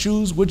airport, you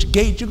choose which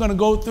gate you're going to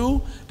go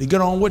through to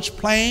get on which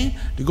plane,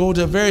 to go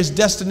to various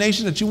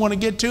destinations that you want to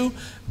get to.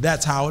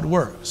 That's how it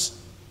works.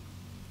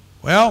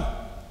 Well,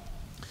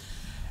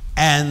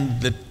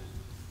 and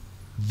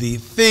the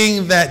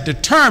thing that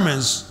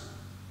determines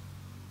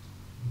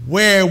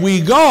where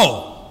we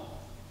go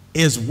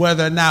is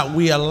whether or not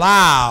we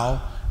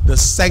allow the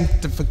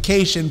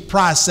sanctification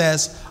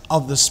process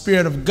of the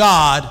Spirit of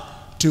God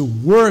to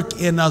work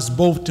in us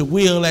both to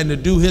will and to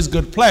do his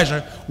good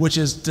pleasure, which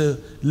is to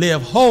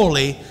live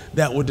holy,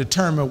 that will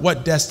determine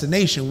what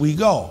destination we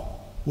go,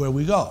 where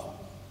we go.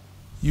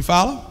 You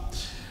follow?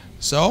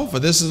 So, for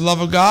this is the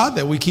love of God,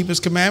 that we keep his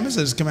commandments,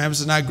 and his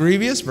commandments are not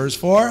grievous. Verse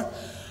 4,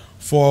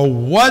 for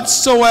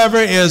whatsoever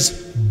is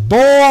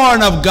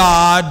born of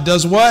God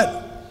does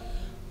what?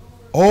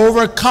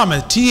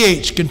 Overcometh.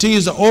 TH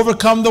continues to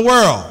overcome the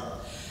world.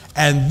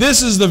 And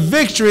this is the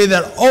victory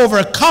that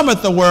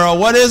overcometh the world.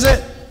 What is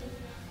it?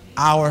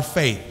 Our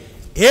faith.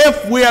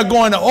 If we are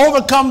going to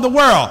overcome the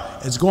world,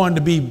 it's going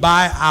to be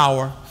by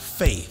our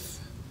faith.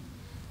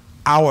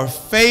 Our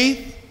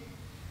faith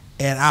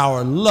and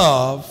our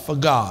love for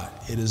God.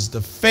 It is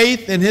the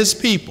faith in his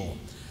people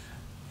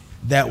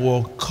that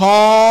will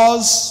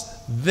cause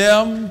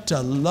them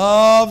to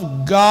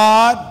love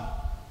God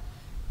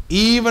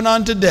even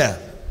unto death.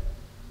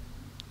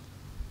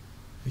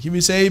 Can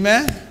we say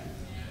amen?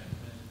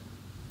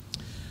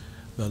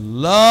 The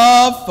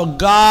love for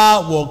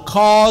God will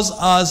cause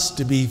us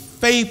to be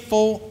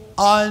faithful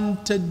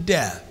unto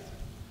death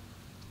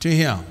to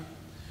him.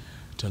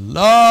 To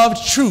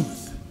love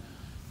truth.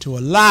 To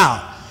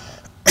allow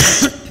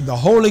the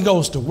Holy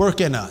Ghost to work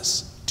in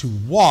us. To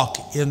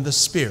walk in the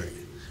Spirit.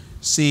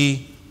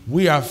 See,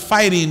 we are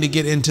fighting to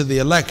get into the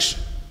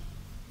election.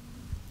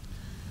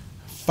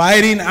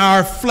 Fighting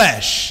our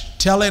flesh.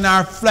 Telling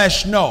our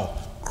flesh no.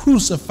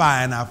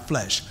 Crucifying our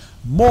flesh.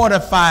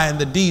 Mortifying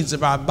the deeds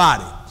of our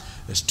body.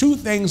 There's two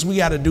things we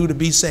got to do to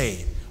be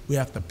saved. We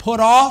have to put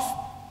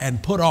off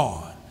and put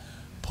on.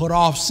 Put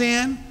off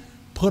sin,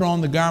 put on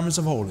the garments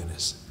of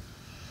holiness.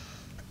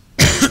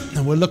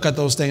 And we'll look at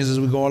those things as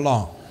we go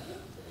along.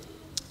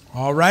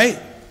 All right,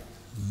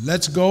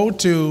 let's go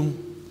to,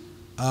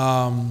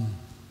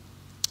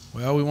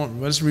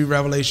 let's read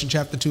Revelation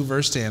chapter 2,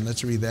 verse 10.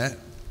 Let's read that.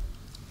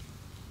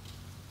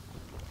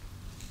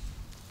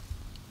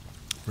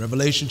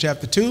 Revelation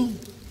chapter 2,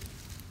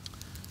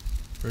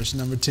 verse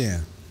number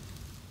 10.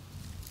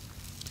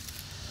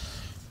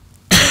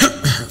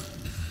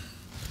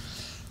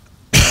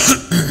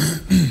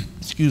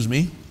 Excuse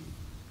me.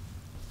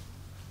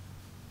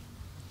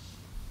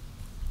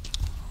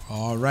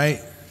 All right.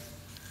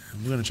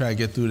 We're going to try to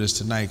get through this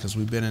tonight because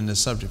we've been in this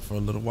subject for a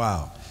little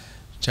while.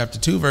 Chapter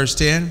 2, verse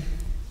 10.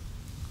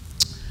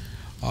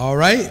 All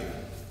right.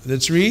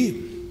 Let's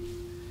read.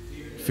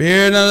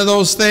 Fear none of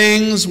those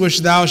things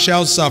which thou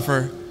shalt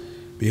suffer.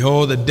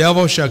 Behold, the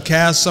devil shall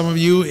cast some of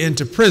you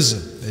into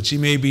prison, that ye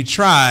may be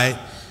tried,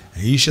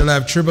 and ye shall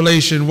have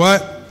tribulation,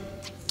 what?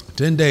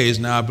 10 days.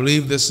 Now, I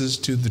believe this is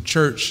to the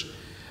church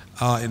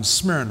in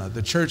Smyrna,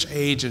 the church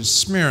age in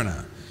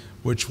Smyrna,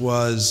 which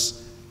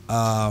was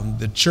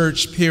the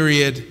church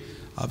period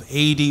of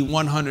AD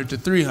 100 to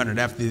 300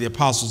 after the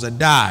apostles had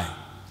died.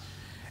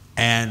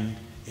 And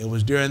It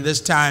was during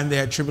this time they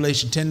had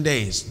tribulation 10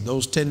 days.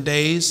 Those 10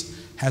 days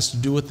has to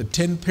do with the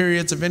 10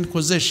 periods of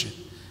inquisition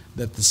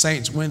that the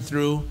saints went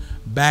through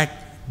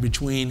back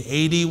between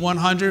AD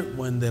 100,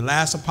 when the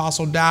last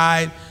apostle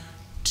died,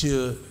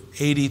 to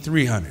AD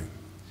 300.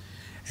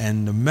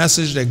 And the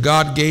message that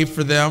God gave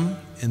for them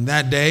in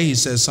that day, he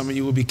says, some of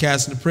you will be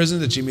cast into prison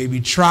that you may be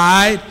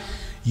tried.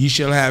 Ye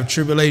shall have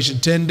tribulation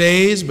 10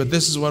 days, but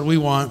this is what we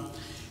want.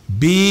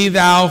 Be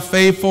thou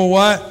faithful,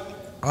 what?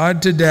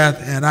 Unto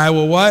death, and I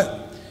will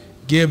what?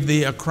 Give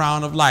thee a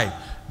crown of life.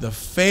 The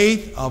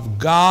faith of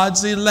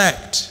God's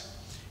elect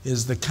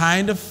is the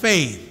kind of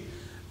faith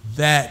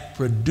that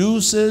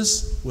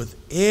produces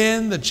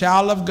within the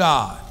child of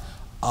God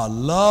a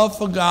love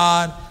for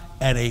God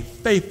and a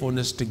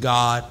faithfulness to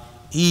God,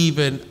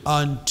 even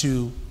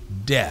unto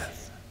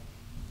death.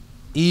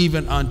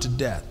 Even unto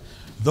death.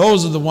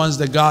 Those are the ones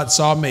that God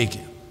saw make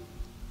it.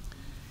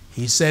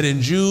 He said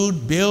in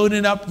Jude,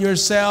 building up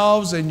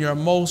yourselves in your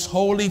most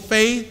holy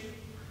faith,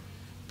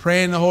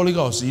 praying the Holy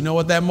Ghost. So you know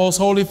what that most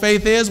holy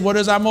faith is? What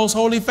is our most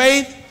holy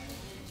faith?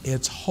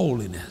 It's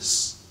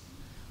holiness.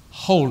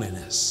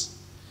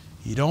 Holiness.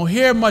 You don't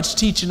hear much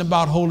teaching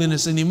about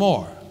holiness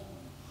anymore.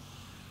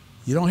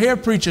 You don't hear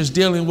preachers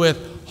dealing with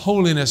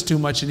holiness too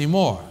much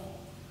anymore.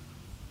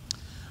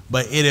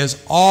 But it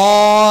is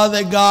all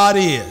that God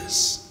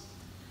is.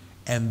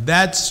 And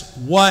that's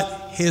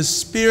what His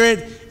Spirit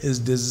is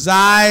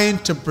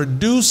designed to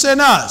produce in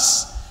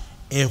us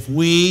if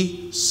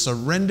we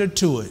surrender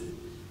to it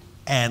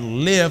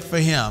and live for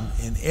Him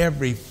in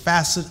every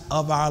facet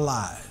of our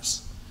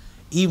lives.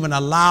 Even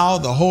allow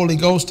the Holy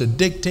Ghost to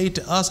dictate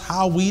to us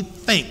how we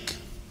think,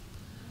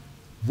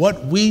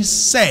 what we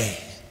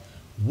say,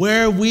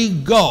 where we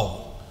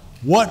go,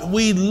 what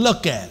we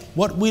look at,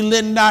 what we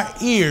lend our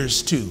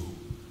ears to.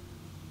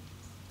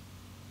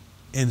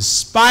 In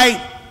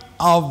spite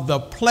of the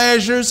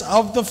pleasures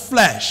of the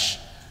flesh,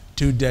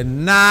 to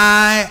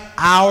deny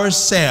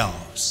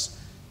ourselves,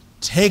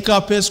 take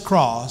up His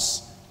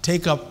cross,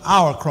 take up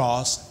our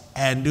cross,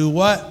 and do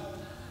what?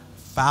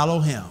 Follow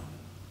Him.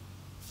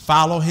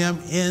 Follow Him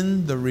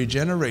in the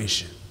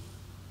regeneration.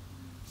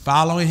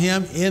 Following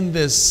Him in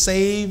this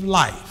saved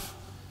life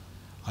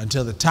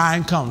until the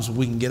time comes when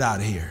we can get out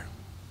of here.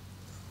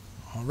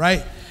 All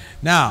right?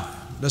 Now,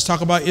 let's talk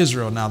about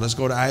Israel now. Let's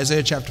go to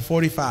Isaiah chapter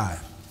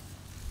 45.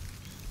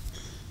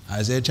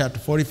 Isaiah chapter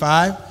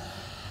 45.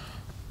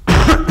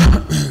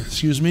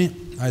 Excuse me.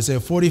 Isaiah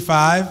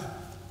 45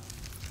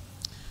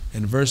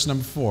 and verse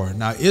number 4.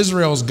 Now,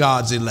 Israel's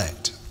God's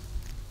elect.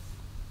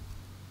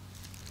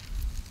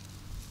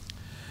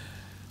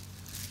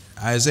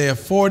 Isaiah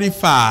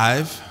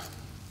 45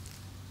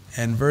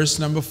 and verse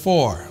number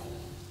 4.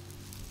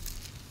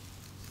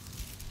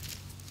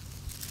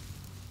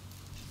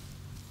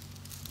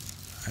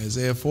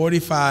 Isaiah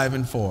 45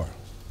 and 4.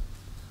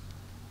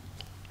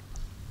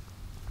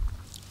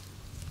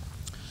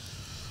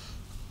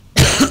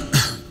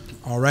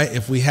 All right,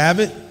 if we have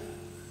it,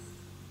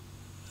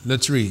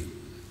 let's read.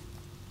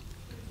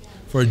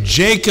 For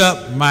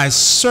Jacob, my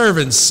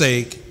servant's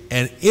sake,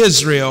 and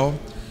Israel,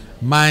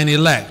 mine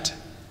elect,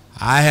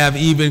 I have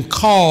even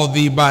called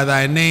thee by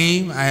thy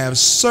name. I have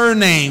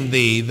surnamed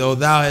thee, though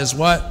thou hast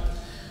what?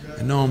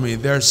 Known me.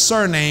 Their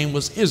surname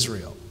was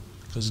Israel,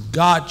 because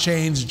God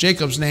changed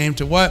Jacob's name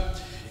to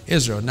what?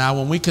 Israel. Now,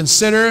 when we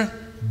consider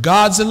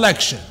God's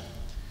election,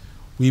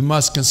 we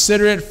must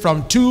consider it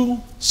from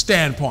two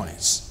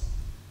standpoints.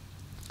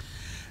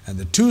 And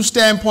the two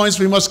standpoints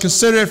we must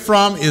consider it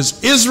from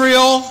is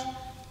Israel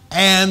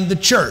and the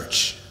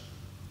church.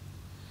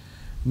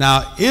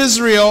 Now,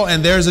 Israel,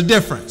 and there's a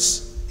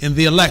difference in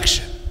the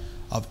election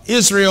of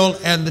Israel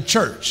and the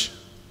church.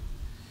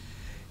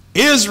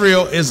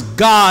 Israel is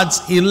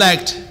God's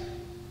elect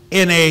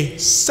in a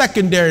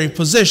secondary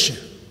position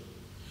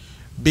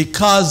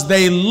because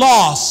they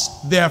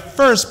lost their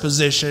first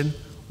position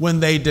when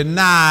they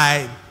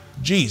denied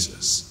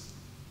Jesus.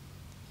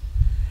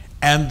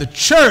 And the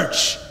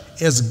church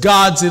is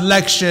God's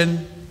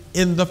election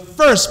in the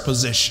first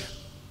position.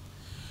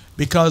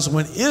 Because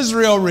when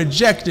Israel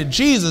rejected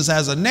Jesus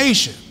as a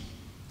nation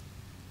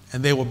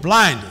and they were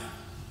blinded,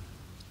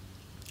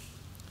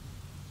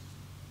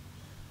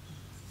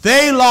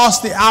 they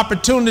lost the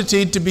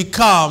opportunity to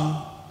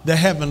become the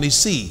heavenly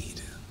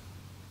seed.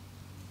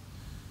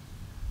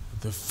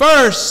 The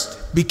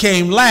first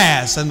became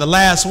last, and the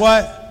last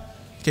what?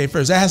 Became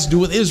first. That has to do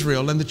with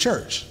Israel and the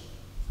church.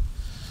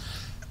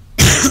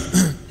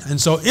 And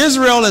so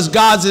Israel is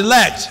God's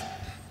elect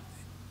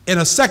in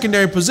a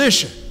secondary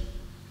position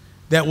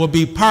that will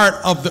be part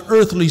of the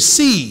earthly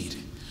seed.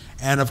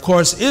 And of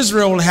course,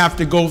 Israel will have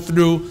to go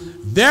through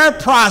their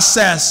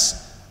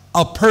process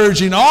of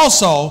purging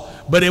also,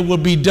 but it will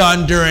be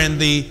done during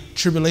the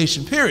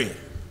tribulation period.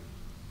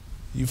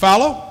 You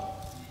follow?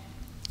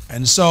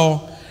 And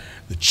so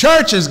the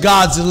church is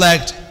God's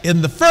elect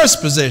in the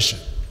first position.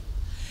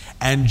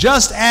 And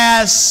just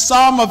as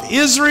some of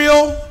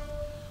Israel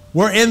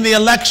were in the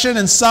election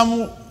and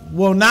some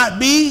will not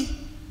be,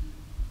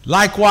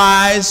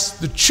 likewise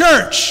the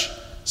church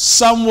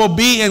Some will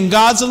be in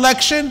God's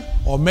election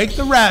or make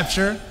the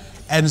rapture,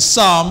 and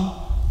some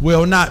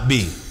will not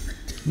be.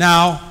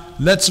 Now,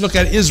 let's look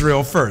at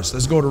Israel first.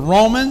 Let's go to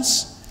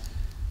Romans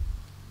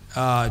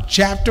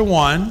chapter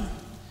 1,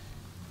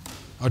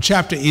 or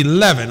chapter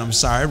 11, I'm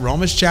sorry,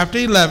 Romans chapter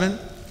 11.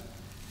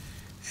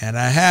 And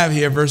I have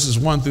here verses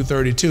 1 through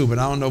 32, but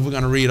I don't know if we're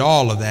going to read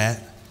all of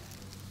that.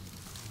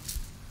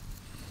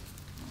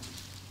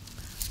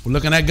 We're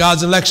looking at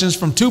God's elections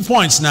from 2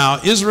 points now,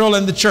 Israel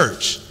and the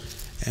church.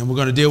 And we're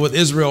going to deal with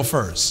Israel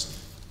first.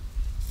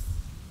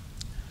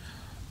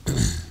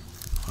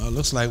 Well, it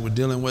looks like we're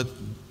dealing with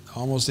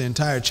almost the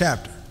entire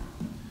chapter.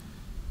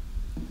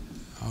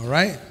 All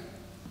right.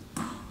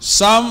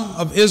 Some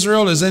of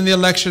Israel is in the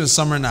election and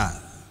some are not.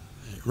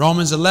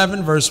 Romans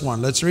 11, verse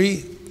 1. Let's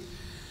read.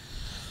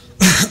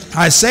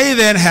 I say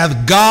then,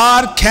 hath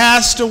God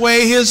cast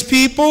away his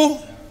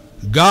people?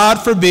 God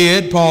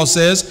forbid, Paul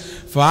says,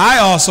 for I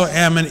also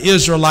am an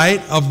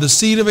Israelite of the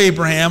seed of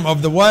Abraham,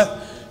 of the what?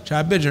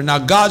 Tribe of Benjamin. Now,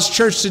 God's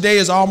church today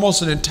is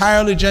almost an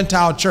entirely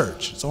Gentile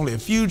church. It's only a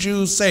few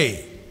Jews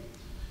saved.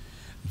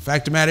 The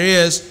fact of the matter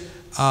is,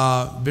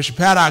 Bishop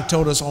Paddock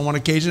told us on one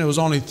occasion it was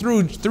only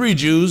three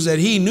Jews that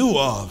he knew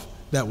of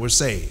that were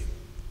saved.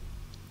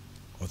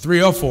 Or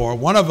 3 or 4.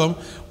 One of them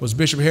was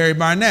Bishop Harry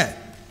Barnett,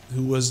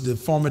 who was the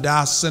former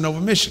diocesan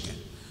over Michigan,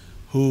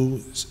 who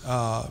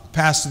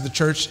pastored the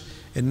church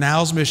in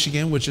Niles,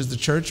 Michigan, which is the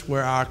church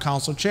where our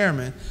council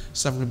chairman,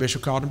 Subsequent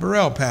Bishop Carlton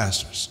Burrell,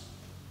 pastors.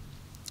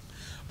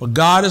 But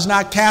God has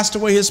not cast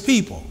away his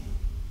people.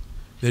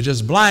 They're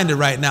just blinded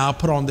right now,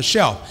 put on the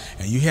shelf.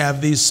 And you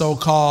have these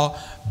so-called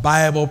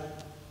Bible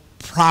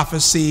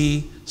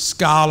prophecy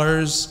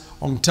scholars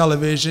on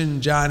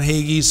television, John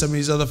Hagee, some of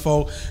these other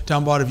folk,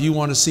 talking about if you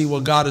want to see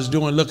what God is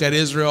doing, look at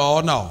Israel.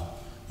 Oh, no.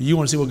 You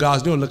want to see what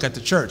God's doing, look at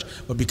the church.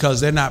 But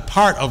because they're not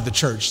part of the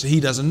church, he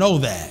doesn't know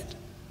that.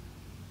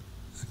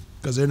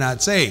 Because they're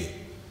not saved.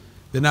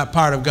 They're not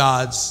part of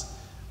God's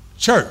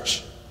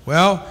church.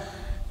 Well,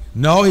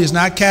 no, he's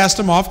not cast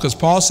them off because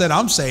Paul said,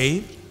 I'm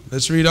saved.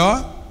 Let's read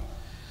on.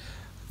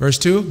 Verse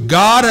 2.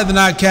 God hath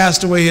not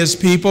cast away his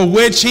people,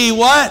 which he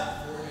what?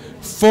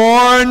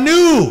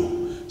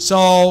 Foreknew.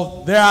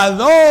 So there are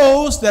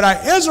those that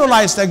are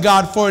Israelites that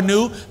God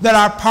foreknew that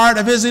are part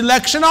of his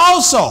election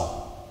also.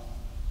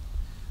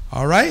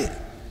 All right.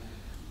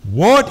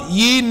 Wot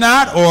ye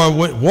not, or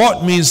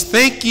what means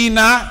think ye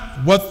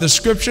not, what the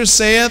scripture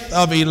saith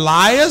of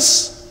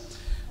Elias,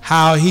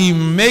 how he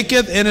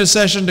maketh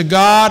intercession to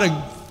God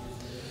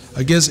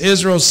against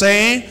Israel,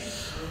 saying,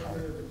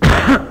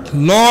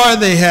 Lord,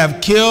 they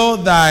have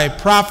killed thy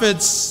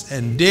prophets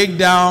and digged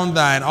down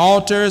thine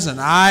altars,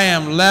 and I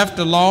am left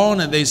alone,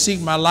 and they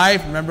seek my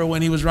life. Remember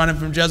when he was running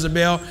from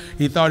Jezebel,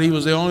 he thought he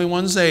was the only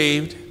one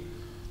saved.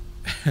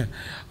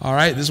 All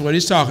right, this is what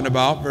he's talking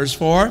about. Verse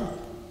 4.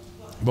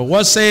 But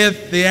what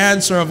saith the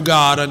answer of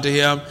God unto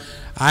him?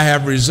 I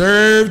have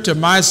reserved to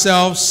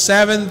myself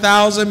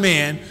 7,000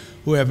 men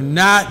who have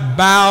not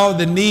bowed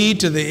the knee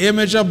to the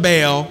image of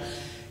Baal.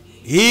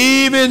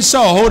 Even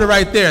so, hold it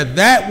right there.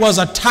 That was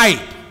a type.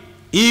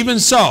 Even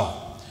so.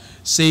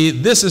 See,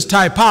 this is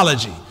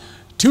typology.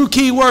 2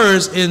 key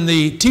words in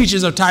the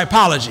teachings of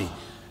typology.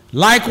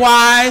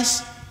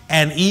 Likewise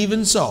and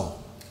even so.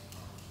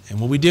 And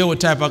when we deal with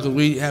typology,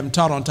 we haven't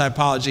taught on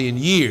typology in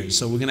years,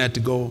 so we're going to have to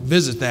go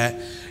visit that.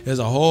 There's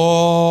a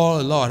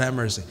whole, Lord have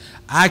mercy.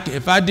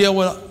 If I deal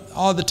with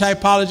all the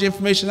typology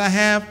information I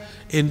have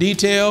in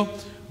detail,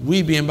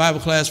 we'd be in Bible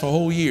class for a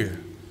whole year.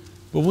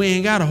 But we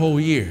ain't got a whole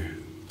year.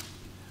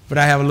 But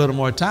I have a little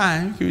more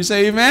time. Can you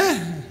say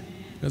amen?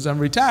 Because I'm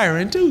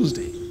retiring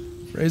Tuesday.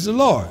 Praise the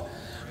Lord.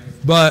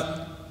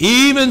 But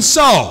even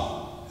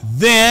so,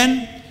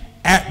 then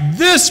at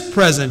this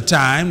present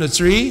time, let's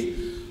read,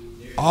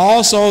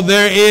 also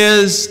there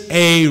is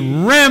a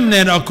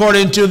remnant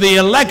according to the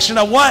election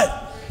of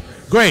what?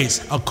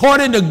 Grace.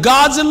 According to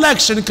God's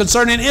election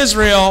concerning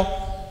Israel,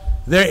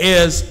 there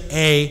is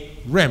a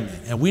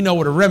remnant. And we know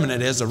what a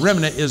remnant is. A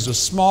remnant is a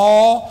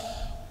small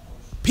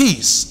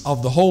piece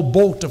of the whole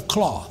bolt of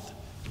cloth.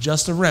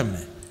 Just a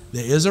remnant.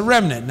 There is a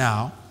remnant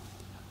now,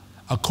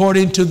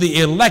 according to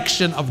the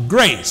election of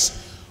grace.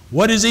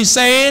 What is he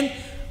saying?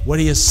 What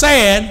he is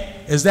saying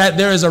is that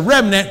there is a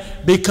remnant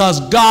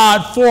because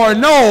God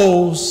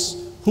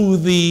foreknows who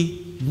the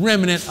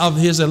remnant of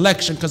his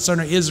election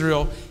concerning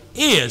Israel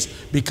is,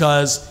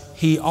 because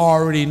he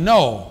already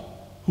knows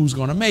who's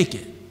going to make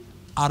it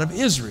out of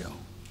Israel.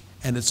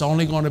 And it's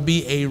only going to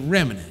be a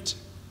remnant.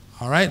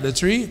 All right,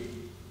 let's read.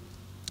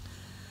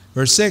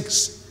 Verse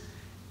 6.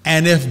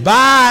 And if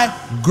by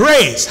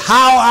grace,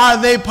 how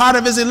are they part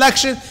of his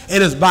election?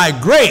 It is by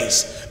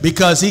grace,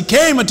 because he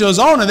came into his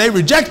own and they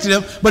rejected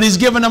him, but he's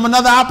given them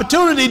another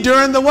opportunity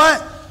during the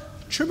what?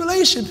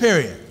 Tribulation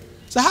period.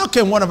 So how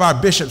can one of our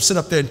bishops sit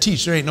up there and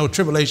teach there ain't no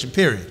tribulation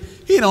period?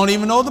 He don't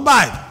even know the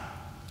Bible.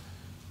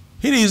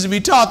 He needs to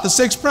be taught the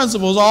 6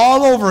 principles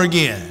all over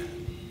again.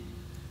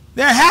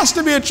 There has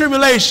to be a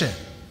tribulation,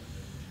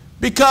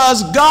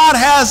 because God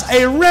has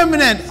a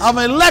remnant of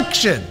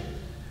election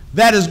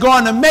that is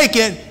going to make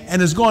it,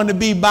 and is going to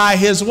be by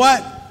his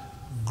what?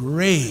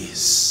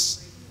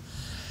 grace.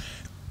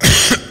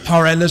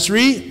 All right, let's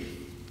read.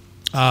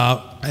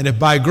 And if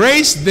by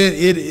grace, then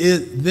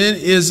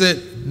is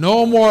it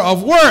no more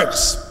of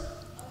works.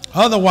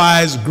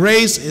 Otherwise,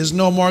 grace is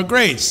no more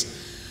grace.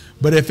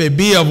 But if it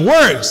be of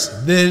works,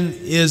 then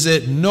is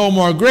it no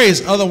more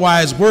grace.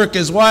 Otherwise, work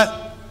is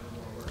what?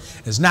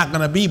 It's not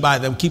going to be by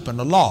them keeping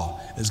the law.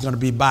 It's going to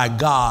be by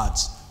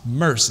God's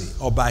mercy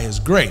or by his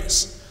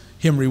grace,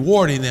 him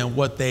rewarding them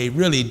what they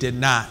really did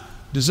not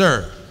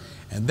deserve.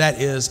 And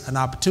that is an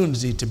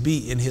opportunity to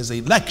be in his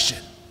election.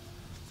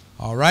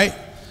 All right?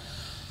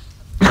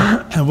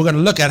 And we're going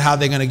to look at how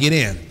they're going to get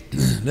in.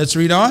 Let's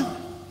read on.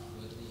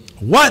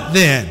 What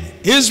then?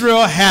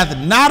 Israel hath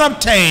not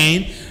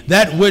obtained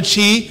that which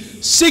he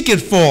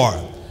seeketh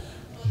for,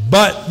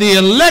 but the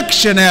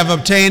election have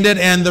obtained it,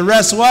 and the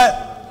rest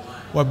what?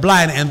 Were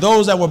blinded. And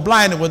those that were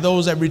blinded were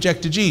those that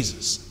rejected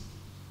Jesus.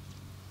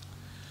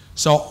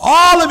 So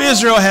all of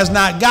Israel has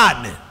not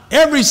gotten it.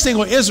 Every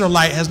single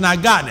Israelite has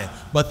not gotten it,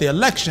 but the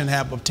election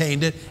have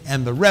obtained it,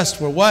 and the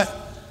rest were what?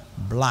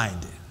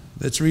 Blinded.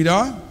 Let's read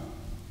on.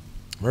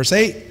 Verse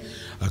 8.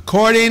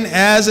 According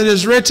as it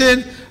is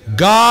written,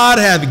 God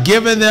hath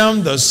given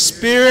them the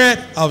spirit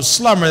of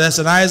slumber. That's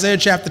in Isaiah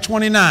chapter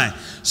 29.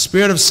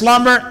 Spirit of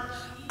slumber,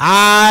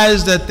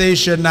 eyes that they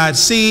should not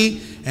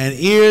see, and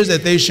ears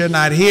that they should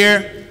not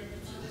hear.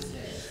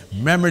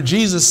 Remember,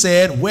 Jesus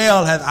said,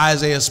 well hath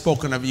Isaiah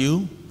spoken of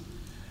you,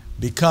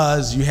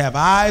 because you have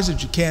eyes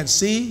that you can't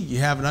see, you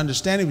have an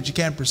understanding but you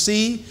can't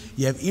perceive,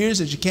 you have ears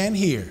that you can't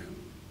hear.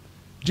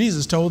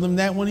 Jesus told them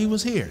that when he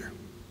was here.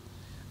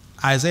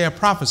 Isaiah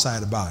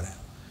prophesied about it.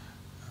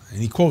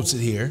 And he quotes it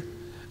here.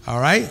 All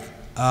right?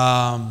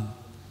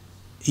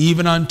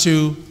 Even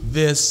unto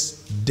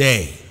this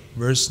day.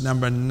 Verse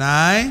number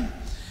 9.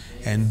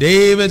 And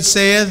David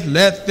saith,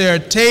 let their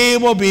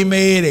table be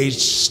made a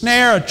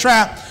snare, a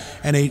trap,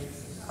 and a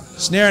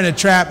snare and a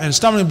trap and a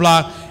stumbling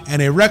block,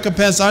 and a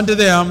recompense unto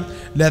them.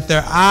 Let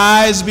their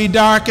eyes be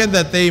darkened,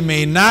 that they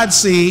may not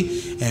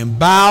see, and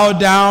bow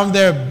down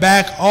their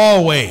back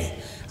always.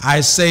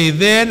 I say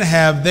then,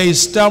 have they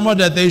stumbled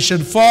that they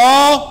should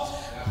fall?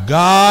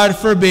 God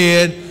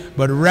forbid,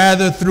 but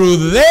rather through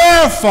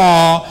their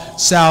fall,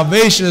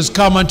 salvation has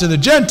come unto the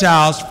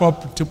Gentiles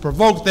to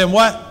provoke them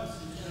what?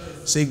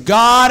 See,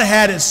 God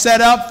had it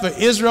set up for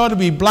Israel to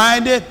be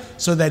blinded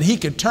so that he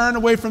could turn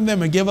away from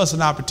them and give us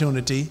an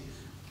opportunity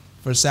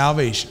for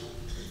salvation.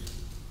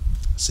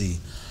 See,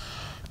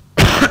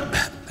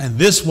 and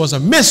this was a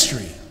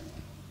mystery.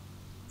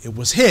 It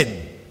was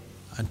hidden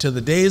until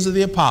the days of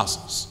the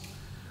apostles,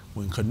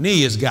 when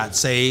Cornelius got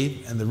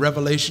saved and the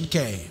revelation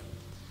came,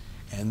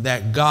 and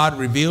that God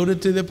revealed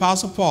it to the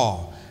apostle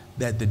Paul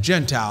that the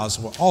Gentiles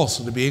were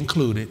also to be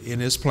included in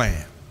his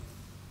plan.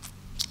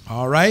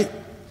 All right.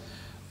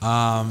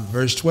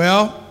 Verse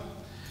 12.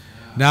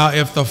 Now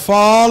if the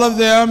fall of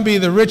them be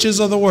the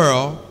riches of the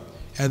world,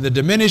 and the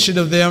diminishing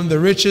of them the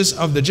riches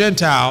of the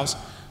Gentiles,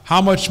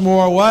 how much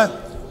more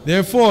what?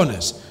 Their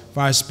fullness. For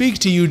I speak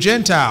to you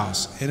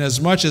Gentiles,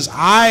 inasmuch as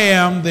I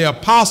am the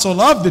apostle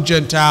of the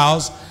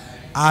Gentiles,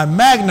 I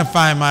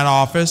magnify mine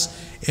office,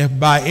 if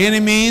by any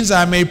means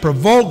I may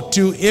provoke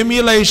to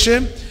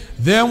emulation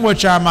them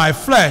which are my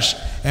flesh,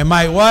 and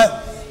my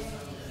what?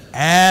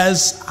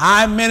 As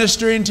I'm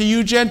ministering to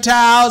you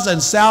Gentiles,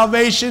 and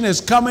salvation is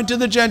coming to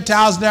the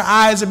Gentiles, and their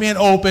eyes are being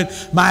opened,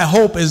 my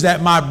hope is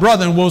that my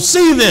brethren will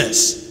see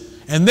this,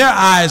 and their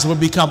eyes will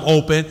become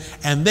open,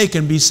 and they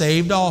can be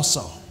saved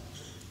also.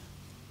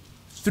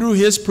 Through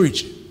his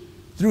preaching,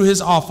 through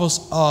his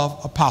office of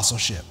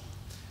apostleship.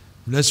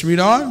 Let's read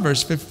on,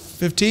 verse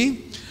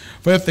 15.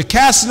 For if the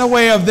casting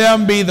away of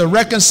them be the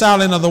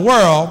reconciling of the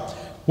world,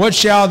 what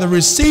shall the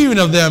receiving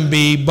of them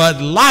be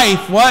but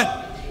life,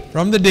 what?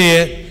 From the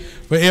dead.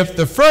 For if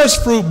the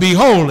first fruit be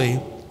holy,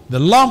 the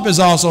lump is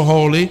also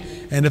holy.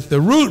 And if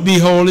the root be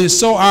holy,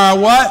 so are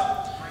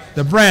what?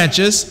 The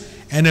branches.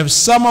 And if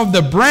some of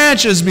the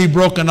branches be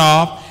broken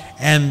off,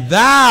 and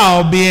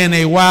thou, being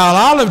a wild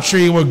olive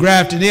tree, were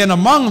grafted in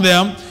among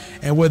them,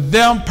 and with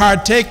them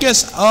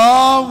partakest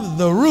of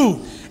the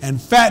root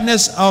and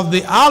fatness of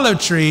the olive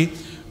tree,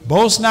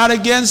 boast not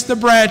against the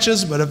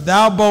branches, but if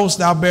thou boast,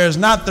 thou bearest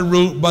not the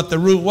root, but the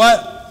root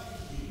what?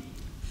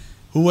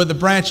 Who were the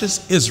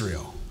branches?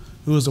 Israel.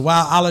 Who was the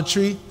wild olive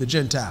tree? The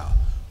Gentile.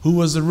 Who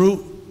was the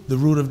root? The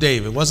root of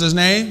David. What's his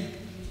name?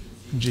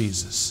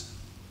 Jesus.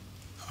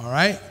 All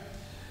right.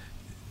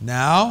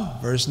 Now,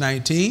 verse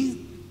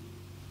 19.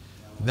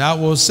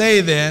 Thou wilt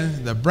say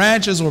then, the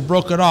branches were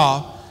broken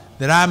off,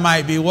 that I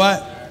might be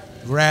what?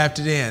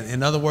 Grafted in.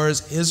 In other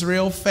words,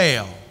 Israel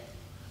failed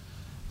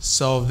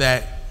so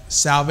that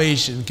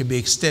salvation can be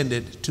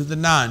extended to the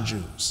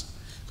non-Jews.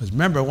 Because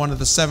remember, one of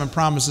the 7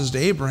 promises to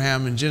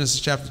Abraham in Genesis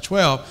chapter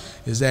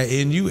 12 is that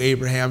in you,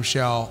 Abraham,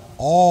 shall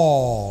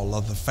all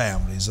of the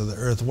families of the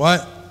earth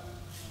what?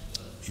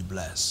 Be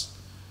blessed.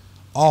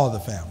 All the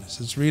families.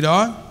 Let's read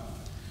on.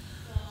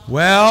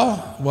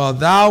 Well,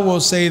 thou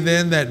wilt say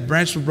then that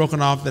branch was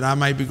broken off that I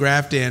might be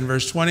grafted in.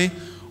 Verse 20.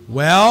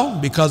 Well,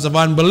 because of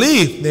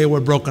unbelief they were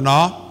broken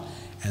off,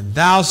 And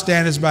thou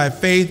standest by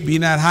faith, be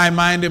not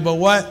high-minded, but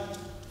what?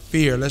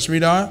 Fear. Let's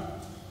read on.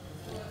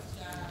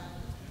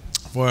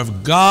 For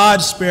if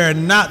God spared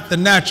not the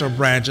natural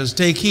branches,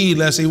 take heed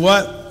lest he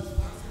what?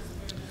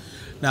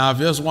 Now, if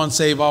there's one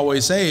saved,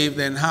 always saved,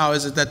 then how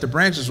is it that the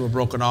branches were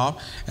broken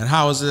off? And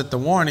how is it that the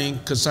warning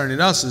concerning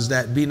us is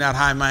that be not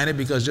high-minded,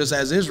 because just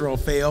as Israel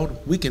failed,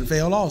 we can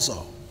fail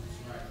also.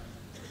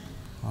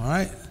 All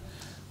right.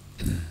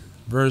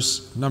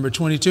 Verse number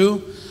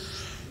 22.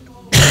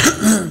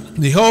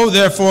 Behold,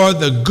 therefore,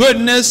 the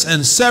goodness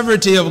and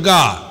severity of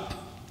God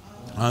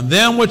on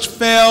them which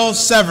fail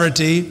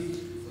severity,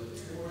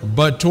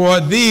 but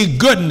toward thee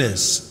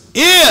goodness,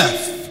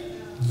 if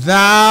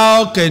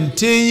thou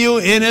continue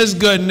in his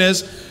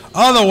goodness,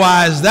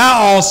 otherwise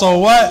thou also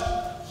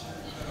what?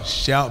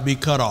 Shalt be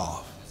cut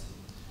off.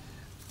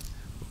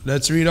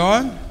 Let's read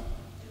on.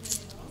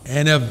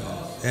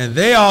 And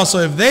they also,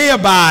 if they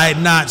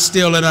abide not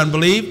still in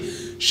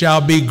unbelief,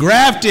 shall be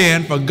grafted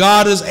in, for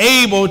God is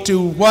able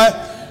to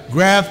what?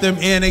 Graft them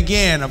in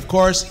again. Of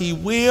course, he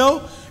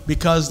will,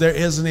 because there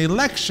is an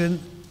election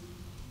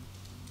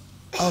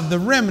of the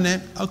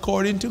remnant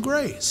according to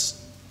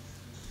grace.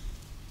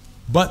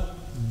 But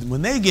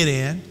when they get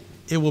in,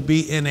 it will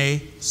be in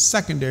a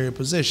secondary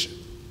position.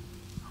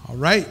 All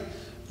right,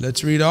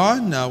 let's read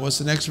on. Now, what's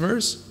the next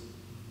verse?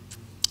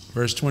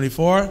 Verse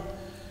 24.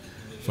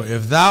 For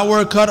if thou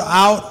were cut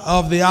out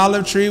of the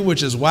olive tree,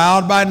 which is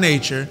wild by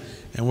nature,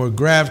 and were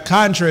grafted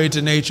contrary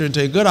to nature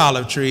into a good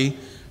olive tree,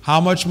 how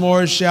much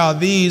more shall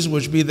these,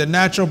 which be the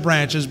natural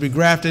branches, be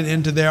grafted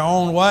into their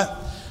own what?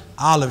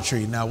 Olive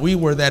tree. Now, we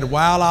were that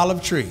wild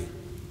olive tree,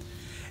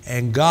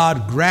 and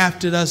God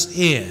grafted us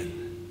in,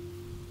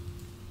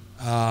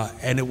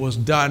 and it was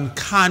done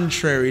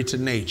contrary to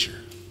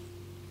nature.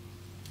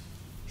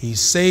 He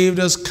saved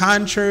us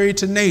contrary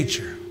to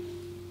nature.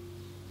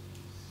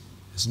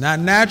 It's not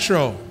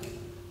natural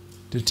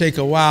to take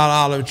a wild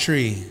olive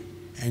tree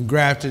and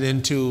graft it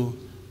into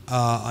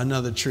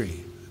another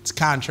tree. It's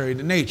contrary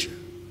to nature.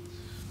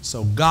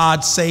 So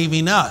God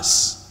saving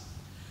us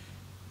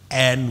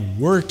and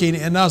working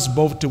in us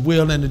both to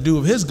will and to do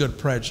of his good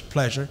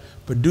pleasure,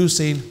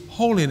 producing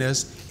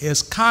holiness,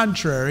 is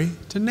contrary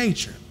to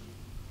nature.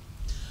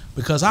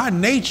 Because our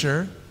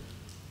nature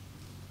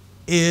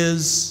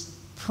is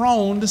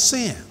prone to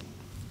sin.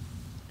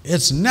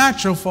 It's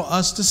natural for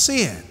us to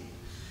sin.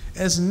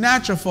 It's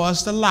natural for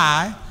us to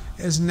lie.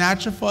 It's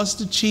natural for us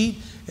to cheat.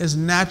 It's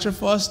natural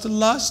for us to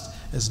lust.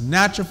 It's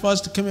natural for us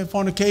to commit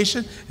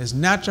fornication. It's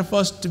natural for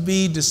us to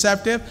be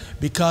deceptive,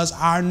 because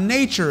our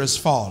nature is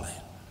fallen.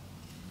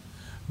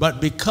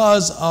 But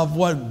because of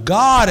what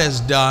God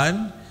has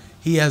done,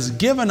 he has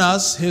given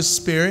us his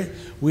spirit.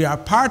 We are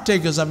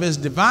partakers of his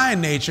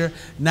divine nature.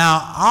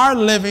 Now, our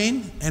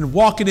living and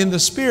walking in the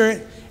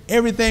spirit,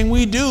 everything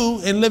we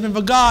do in living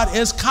for God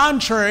is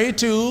contrary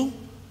to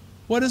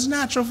what is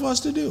natural for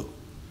us to do.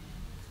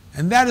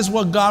 And that is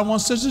what God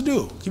wants us to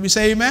do. Can we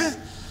say amen?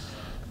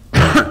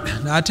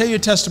 Now, I'll tell you a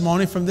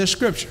testimony from this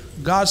scripture.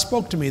 God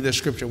spoke to me this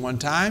scripture one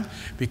time,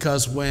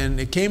 because when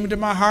it came into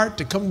my heart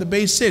to come to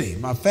Bay City,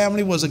 my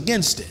family was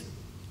against it.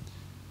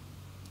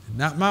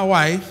 Not my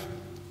wife.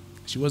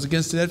 She was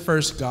against it at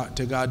first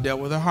till God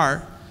dealt with her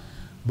heart.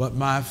 But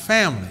my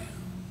family,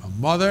 my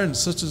mother and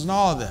sisters and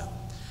all of them.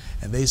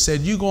 And they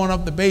said, you going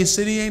up to Bay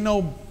City, ain't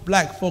no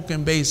black folk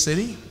in Bay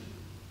City.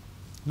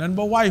 Nothing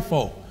but white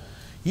folk.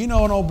 You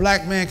know, no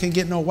black man can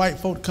get no white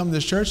folk to come to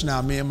this church.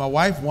 Now, me and my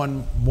wife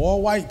won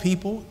more white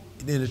people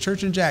in the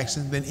church in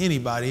Jackson than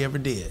anybody ever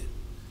did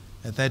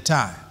at that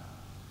time.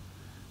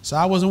 So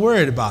I wasn't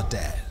worried about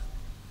that.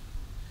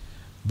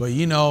 But,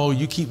 you know,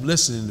 you keep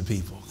listening to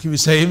people. Can we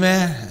say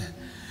amen?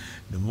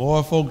 The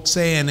more folk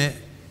saying it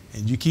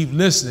and you keep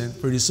listening,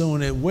 pretty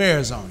soon it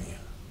wears on you.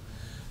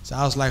 So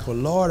I was like, well,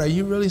 Lord, are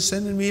you really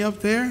sending me up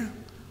there?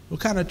 What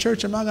kind of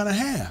church am I going to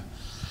have?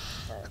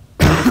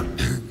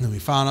 And we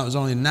found out it was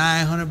only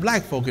 900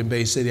 black folk in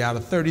Bay City out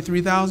of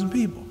 33,000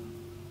 people.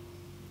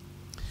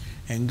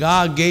 And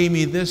God gave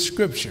me this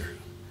scripture,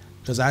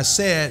 because I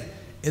said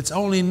it's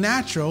only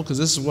natural, because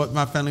this is what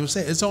my family would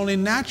say, it's only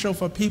natural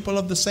for people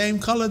of the same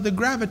color to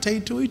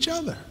gravitate to each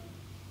other.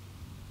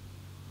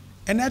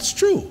 And that's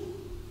true.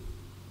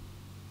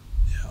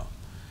 Yeah.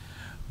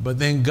 But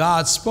then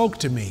God spoke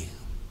to me,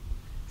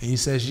 and he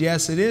says,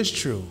 yes, it is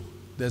true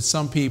that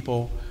some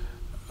people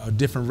of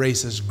different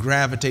races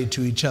gravitate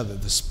to each other,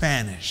 the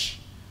Spanish,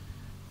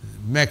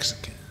 the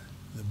Mexican,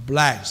 the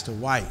blacks, the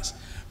whites.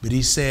 But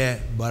he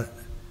said, but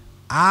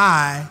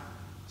I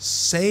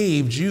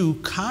saved you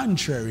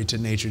contrary to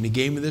nature. And he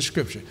gave me this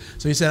scripture.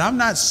 So he said, I'm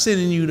not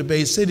sending you to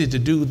Bay City to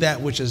do that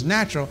which is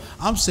natural.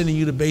 I'm sending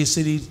you to Bay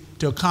City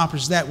to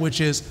accomplish that which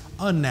is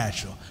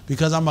unnatural,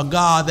 because I'm a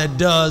God that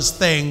does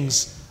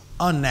things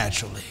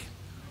unnaturally,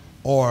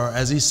 or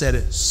as he said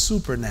it,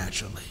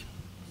 supernaturally.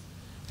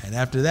 And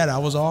after that, I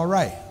was all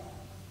right.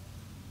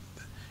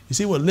 You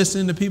see what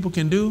listening to people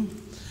can do?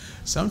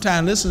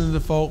 Sometimes listening to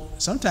folk,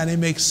 sometimes they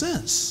make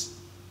sense,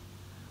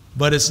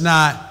 but it's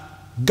not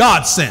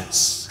God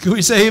sense. Can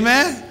we say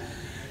amen?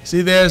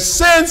 See, there's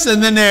sense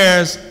and then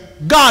there's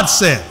God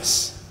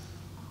sense.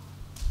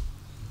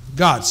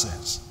 God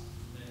says.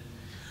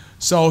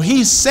 So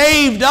he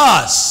saved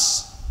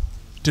us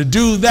to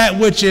do that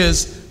which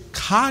is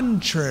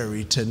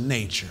contrary to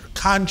nature,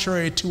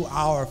 contrary to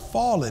our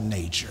fallen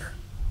nature.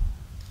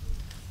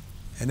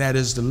 And that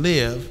is to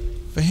live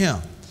for him.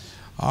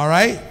 All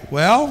right,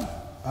 well,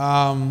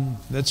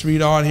 let's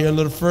read on here a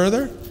little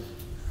further.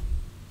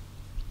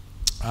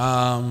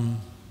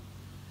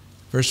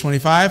 Verse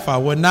 25, I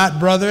would not,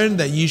 brethren,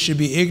 that you should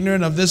be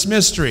ignorant of this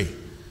mystery.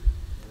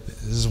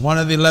 This is one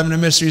of the 11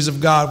 mysteries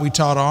of God we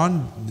taught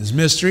on, this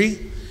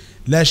mystery,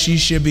 lest ye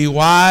should be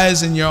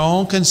wise in your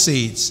own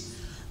conceits,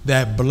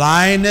 that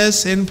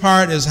blindness in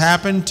part has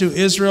happened to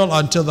Israel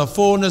until the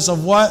fullness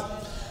of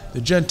what? The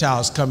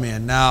Gentiles come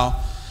in.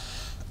 Now,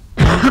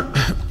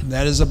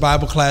 that is a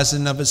Bible class in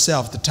and of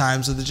itself, the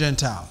times of the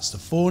Gentiles. The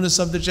fullness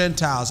of the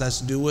Gentiles has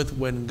to do with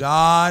when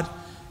God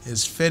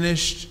is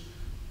finished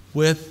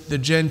with the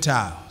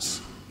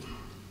Gentiles.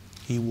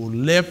 He will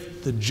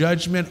lift the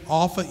judgment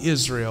off of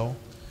Israel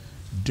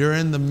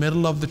during the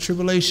middle of the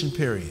tribulation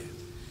period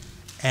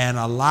and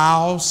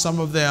allow some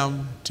of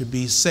them to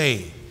be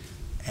saved.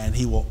 And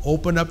he will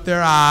open up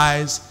their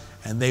eyes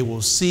and they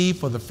will see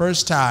for the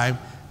first time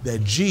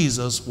that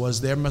Jesus was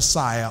their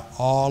Messiah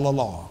all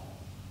along.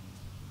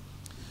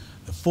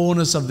 The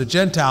fullness of the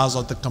Gentiles,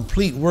 or the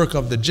complete work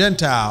of the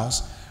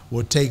Gentiles,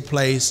 will take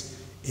place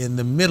in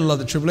the middle of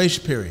the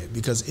tribulation period,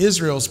 because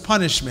Israel's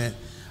punishment,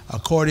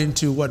 according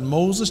to what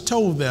Moses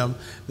told them,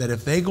 that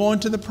if they go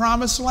into the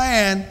promised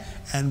land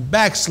and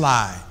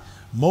backslide,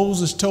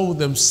 Moses told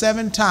them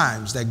 7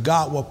 times that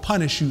God will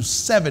punish you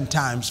 7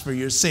 times for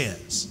your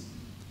sins.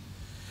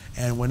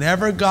 And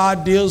whenever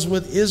God deals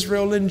with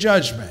Israel in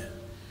judgment,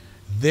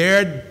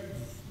 their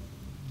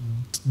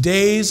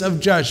days of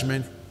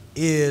judgment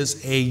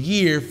is a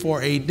year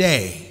for a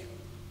day.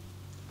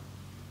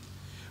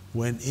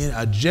 When in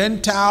a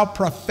Gentile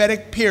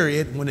prophetic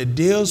period, when it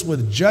deals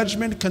with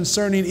judgment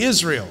concerning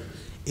Israel,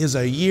 is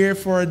a year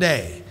for a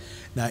day.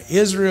 Now,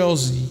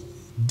 Israel's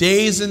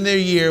days in their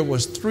year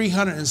was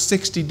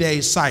 360-day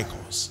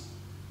cycles.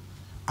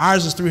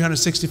 Ours is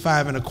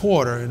 365 and a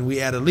quarter, and we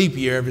add a leap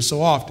year every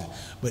so often.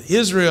 But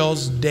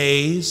Israel's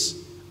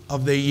days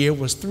of their year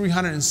was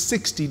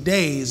 360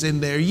 days in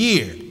their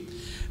year.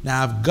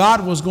 Now, if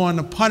God was going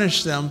to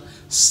punish them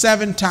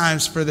 7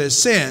 times for their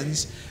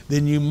sins,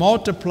 then you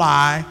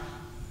multiply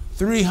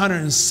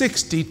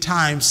 360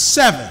 times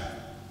 7.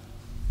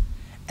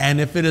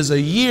 And if it is a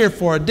year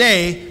for a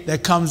day,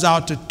 that comes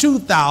out to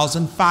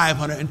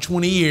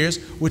 2,520 years,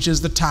 which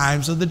is the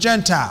times of the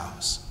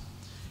Gentiles.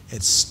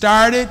 It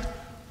started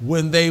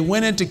when they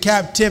went into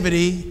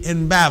captivity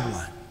in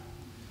Babylon.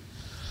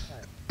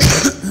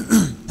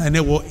 And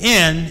it will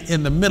end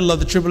in the middle of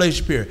the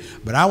tribulation period.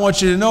 But I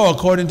want you to know,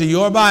 according to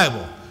your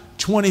Bible,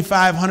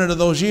 2,500 of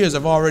those years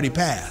have already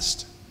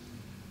passed.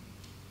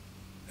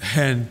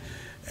 And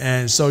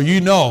so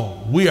you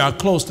know we are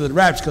close to the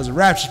rapture, because the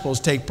rapture is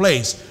supposed to take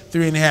place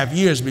 3.5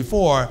 years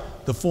before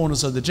the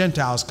fullness of the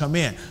Gentiles come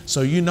in.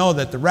 So you know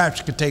that the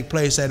rapture could take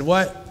place at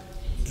what?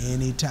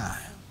 Any time.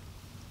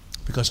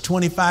 Because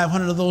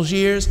 2,500 of those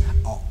years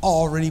are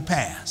already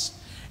passed.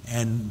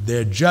 And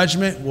their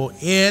judgment will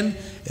end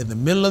in the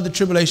middle of the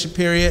tribulation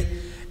period,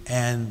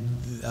 and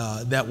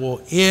that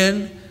will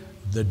end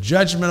the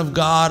judgment of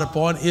God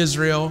upon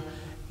Israel,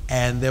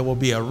 and there will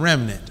be a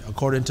remnant,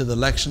 according to the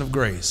election of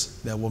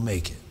grace, that will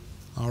make it.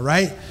 All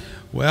right?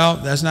 Well,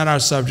 that's not our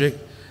subject,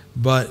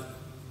 but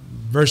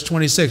verse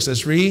 26,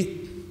 let's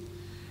read.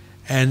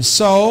 And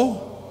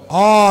so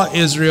all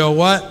Israel,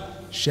 what?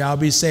 Shall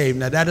be saved.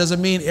 Now, that doesn't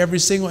mean every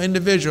single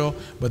individual,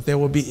 but there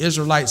will be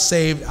Israelites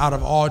saved out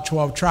of all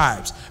 12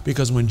 tribes.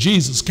 Because when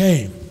Jesus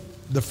came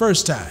the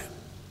first time,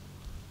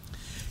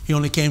 he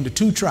only came to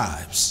 2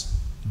 tribes,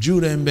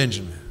 Judah and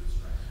Benjamin.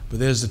 But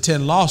there's the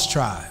 10 lost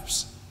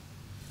tribes.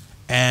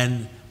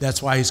 And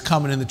that's why he's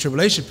coming in the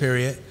tribulation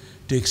period,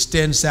 to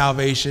extend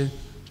salvation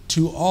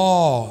to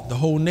all, the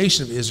whole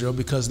nation of Israel,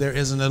 because there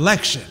is an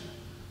election.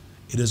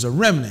 It is a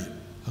remnant,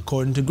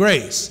 according to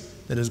grace,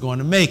 that is going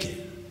to make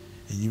it.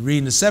 And you read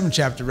in the 7th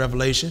chapter of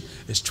Revelation,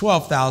 it's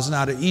 12,000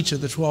 out of each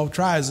of the 12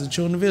 tribes of the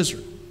children of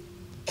Israel.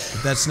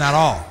 But that's not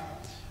all.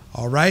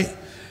 All right?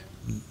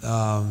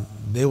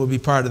 They will be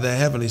part of that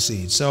heavenly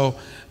seed. So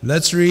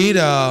let's read.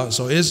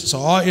 So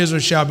all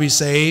Israel shall be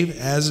saved,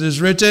 as it is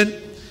written,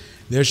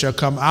 there shall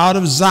come out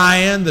of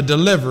Zion the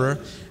deliverer,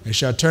 and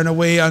shall turn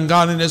away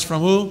ungodliness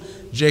from who?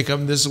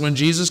 Jacob. This is when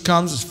Jesus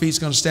comes. His feet's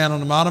going to stand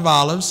on the Mount of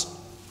Olives,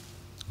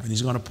 and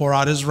he's going to pour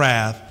out his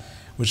wrath,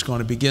 which going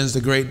to begins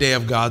the great day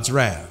of God's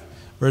wrath.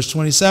 Verse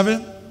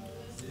 27,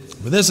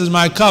 but this is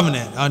my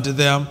covenant unto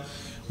them,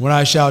 when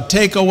I shall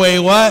take away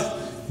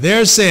what?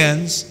 Their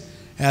sins.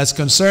 As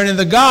concerning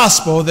the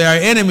gospel, they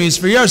are enemies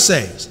for your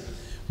sakes.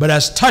 But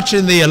as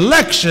touching the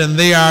election,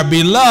 they are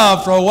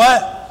beloved for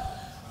what?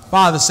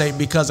 Father's sake.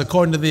 Because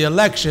according to the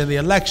election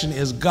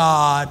is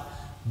God,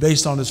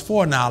 based on his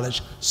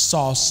foreknowledge,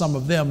 saw some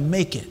of them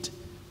make it,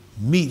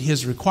 meet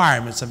his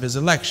requirements of his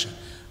election.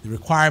 The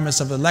requirements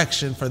of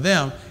election for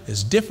them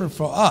is different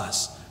for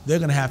us. They're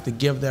going to have to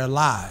give their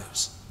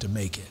lives to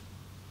make it.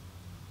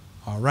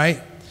 All right?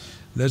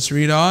 Let's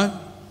read on.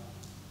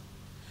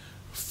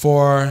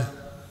 For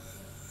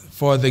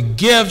the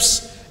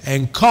gifts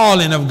and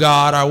calling of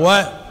God are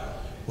what?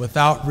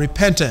 Without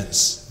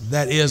repentance.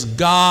 That is,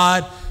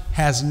 God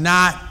has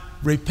not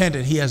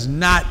repented. He has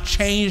not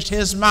changed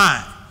his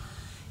mind.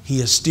 He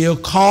is still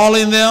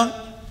calling them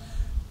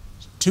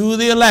to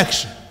the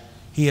election.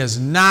 He has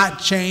not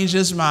changed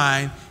his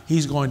mind.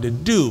 He's going to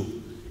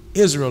do.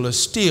 Israel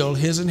is still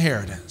his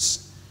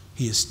inheritance.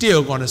 He is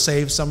still going to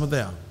save some of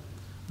them.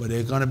 But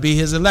they're going to be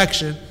his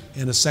election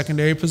in a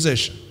secondary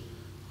position.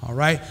 All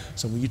right?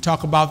 So when you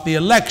talk about the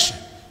election,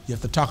 you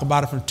have to talk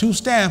about it from two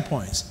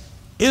standpoints.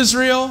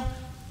 Israel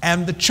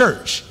and the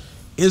church.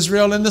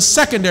 Israel in the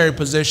secondary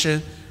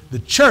position, the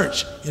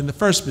church in the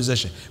first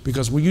position.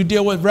 Because when you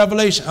deal with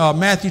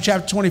Matthew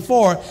chapter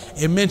 24,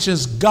 it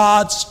mentions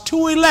God's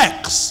two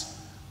elects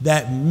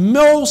that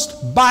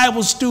most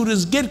Bible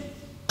students get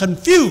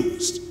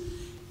confused.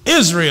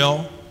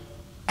 Israel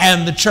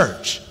and the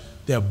church.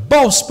 They're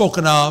both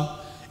spoken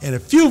of in a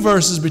few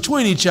verses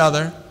between each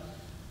other,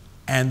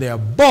 and they're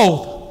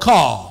both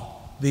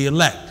called the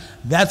elect.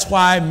 That's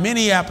why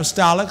many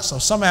apostolics, or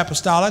some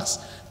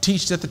apostolics,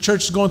 teach that the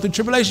church is going through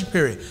tribulation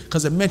period,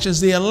 because it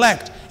mentions the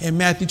elect in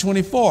Matthew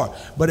 24,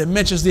 but it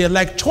mentions the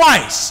elect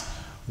twice.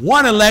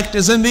 One elect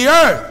is in the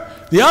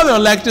earth. The other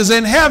elect is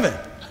in heaven.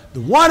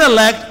 The one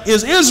elect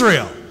is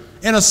Israel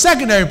in a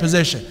secondary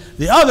position.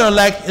 The other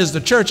elect is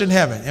the church in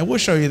heaven. And we'll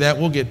show you that.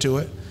 We'll get to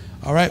it.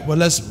 All right.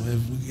 Well,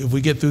 if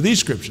we get through these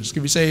scriptures.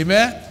 Can we say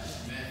amen?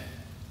 Amen.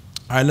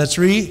 All right, let's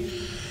read.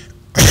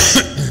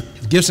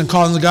 Gifts and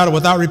callings of God are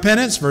without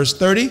repentance. Verse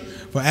 30.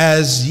 For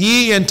as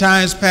ye in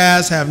times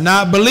past have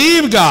not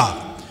believed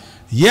God,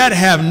 yet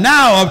have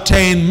now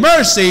obtained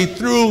mercy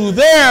through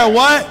their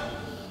what?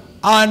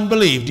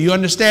 Unbelief. Do you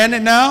understand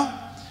it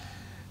now?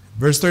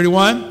 Verse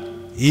 31.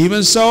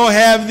 Even so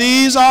have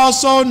these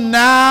also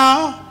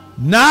now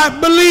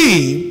not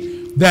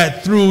believed,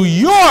 that through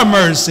your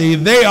mercy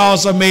they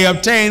also may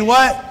obtain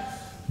what?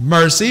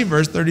 Mercy.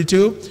 Verse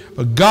 32.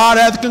 But God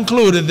hath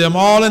concluded them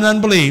all in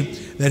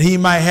unbelief, that he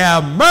might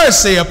have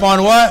mercy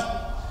upon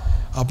what?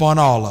 Upon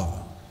all of them.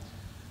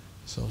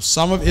 So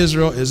some of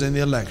Israel is in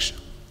the election.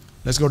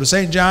 Let's go to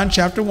St. John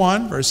chapter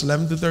 1, verse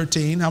 11 through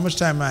 13. How much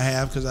time I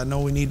have? Because I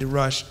know we need to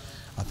rush.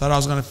 I thought I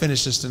was going to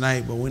finish this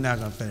tonight, but we're not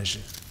going to finish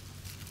it.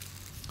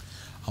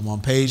 I'm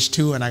on page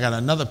 2, and I got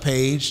another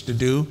page to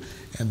do,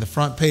 and the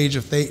front page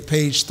of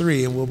page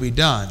 3, and we'll be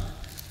done.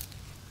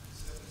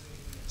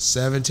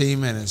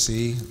 17 minutes.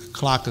 See, the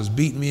clock is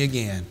beating me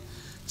again.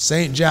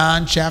 St.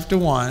 John chapter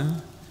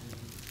 1.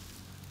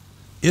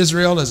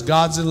 Israel is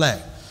God's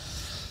elect.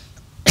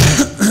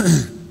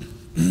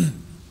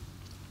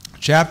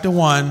 Chapter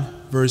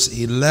 1, verse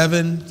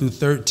 11 through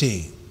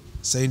 13.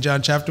 St.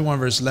 John chapter 1,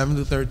 verse 11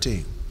 through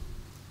 13.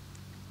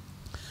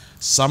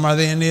 Some are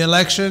there in the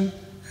election,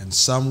 and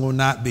some will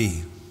not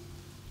be.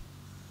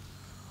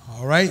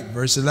 All right,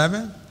 verse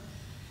 11.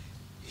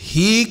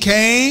 He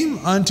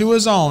came unto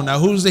his own. Now,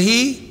 who's the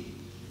he?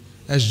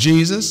 That's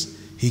Jesus.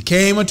 He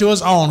came unto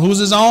his own. Who's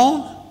his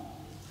own?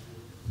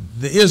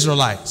 The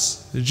Israelites,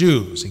 the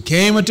Jews. He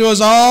came unto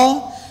his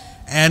own,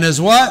 and his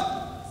what?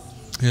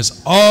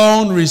 His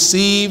own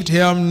received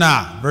him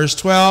not. Verse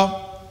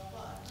 12.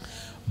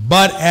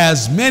 But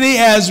as many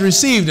as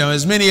received him,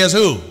 as many as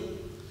who?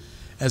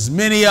 As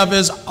many of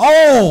his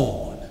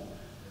own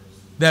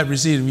that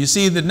received him. You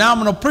see, the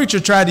nominal preacher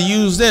tried to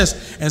use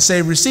this and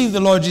say, receive the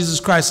Lord Jesus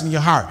Christ in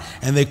your heart.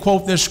 And they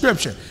quote their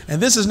scripture.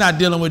 And this is not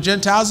dealing with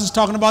Gentiles. It's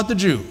talking about the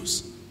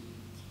Jews.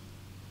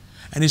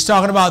 And he's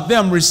talking about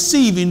them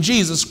receiving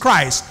Jesus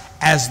Christ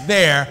as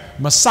their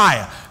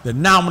Messiah. The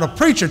nominal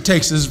preacher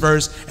takes this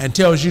verse and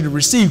tells you to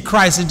receive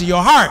Christ into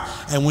your heart.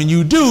 And when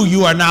you do,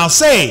 you are now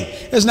saved.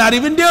 It's not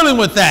even dealing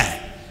with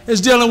that.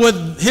 It's dealing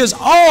with his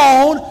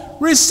own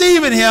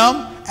receiving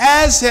him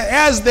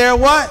as their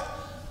what?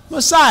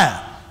 Messiah.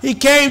 He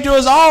came to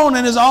his own,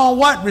 and his own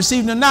what?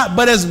 Received him not.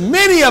 But as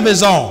many of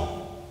his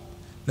own.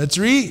 Let's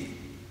read.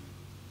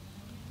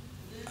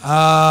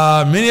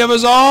 Many of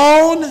his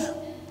own.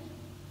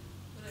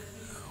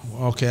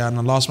 Okay, I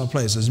lost my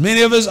place. As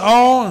many of his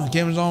own,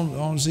 came his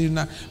own received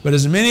not. But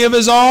as many of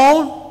his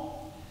own.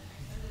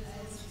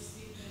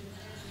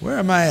 Where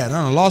am I at?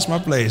 I lost my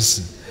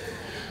place.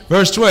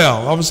 Verse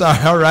 12. I'm sorry.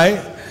 All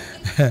right.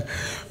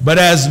 But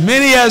as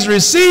many as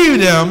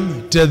received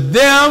him, to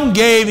them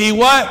gave he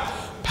what?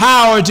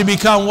 Power to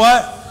become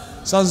what?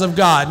 Sons of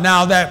God.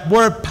 Now that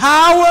word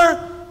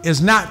power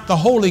is not the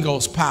Holy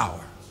Ghost power.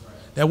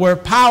 That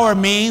word power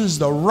means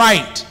the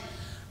right,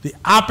 the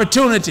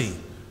opportunity,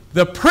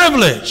 the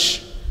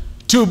privilege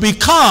to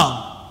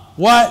become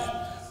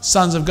what?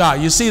 Sons of God.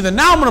 You see, the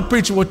nominal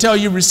preacher will tell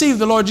you, receive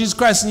the Lord Jesus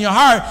Christ in your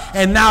heart,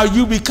 and now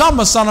you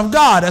become a son of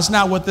God. That's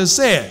not what this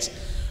says.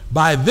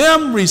 By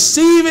them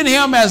receiving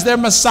him as their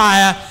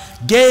Messiah,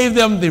 gave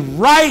them the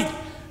right,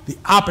 the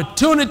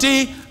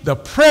opportunity, the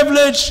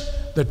privilege,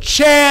 the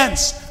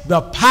chance,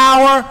 the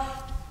power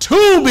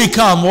to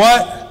become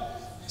what?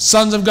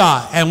 Sons of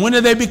God. And when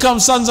did they become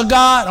sons of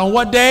God? On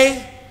what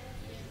day?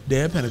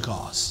 Day of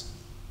Pentecost.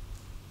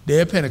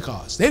 Day of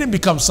Pentecost. They didn't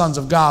become sons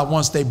of God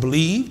once they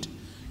believed.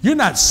 You're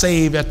not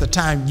saved at the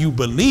time you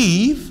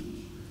believe.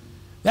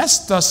 That's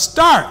the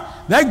start.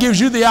 That gives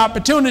you the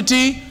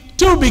opportunity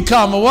to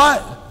become a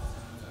what?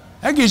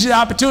 That gives you the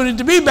opportunity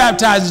to be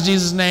baptized in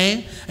Jesus'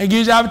 name and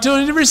gives you the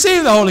opportunity to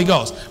receive the Holy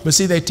Ghost. But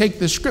see, they take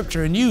the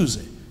scripture and use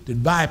it to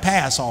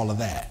bypass all of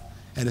that.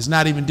 And it's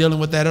not even dealing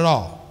with that at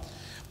all.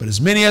 But as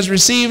many as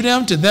received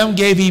him, to them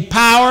gave he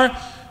power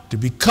to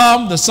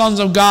become the sons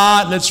of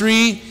God. Let's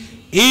read.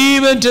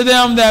 Even to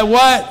them that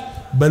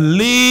what?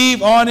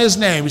 Believe on his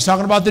name. He's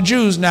talking about the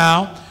Jews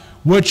now,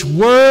 which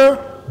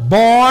were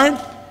born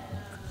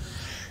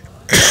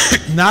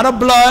not of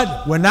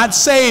blood. We're not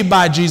saved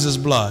by Jesus'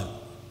 blood.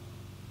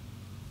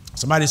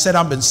 Somebody said,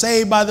 I've been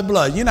saved by the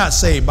blood. You're not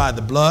saved by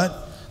the blood.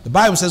 The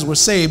Bible says we're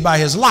saved by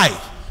his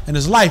life, and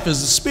his life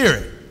is the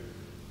Spirit.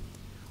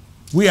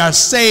 We are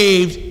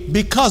saved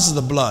because of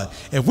the blood.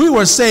 If we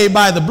were saved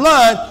by the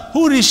blood,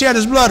 who did he shed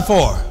his blood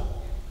for?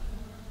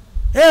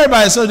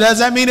 Everybody. So does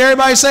that mean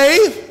everybody's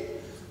saved?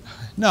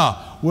 No,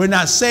 we're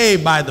not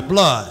saved by the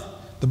blood.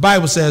 The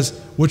Bible says,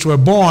 which were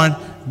born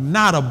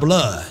not of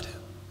blood.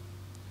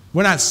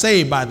 We're not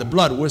saved by the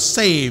blood. We're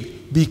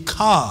saved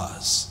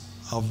because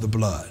of the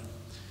blood.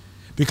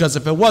 Because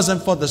if it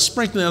wasn't for the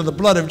sprinkling of the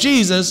blood of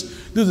Jesus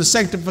through the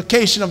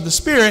sanctification of the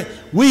Spirit,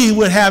 we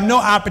would have no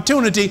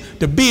opportunity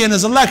to be in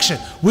his election.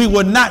 We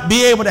would not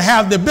be able to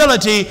have the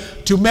ability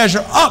to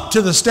measure up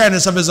to the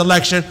standards of his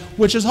election,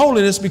 which is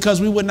holiness,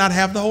 because we would not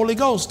have the Holy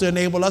Ghost to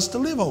enable us to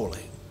live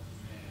holy.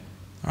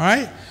 All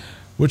right?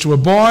 Which were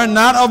born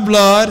not of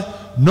blood,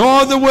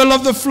 nor the will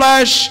of the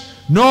flesh,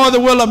 nor the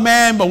will of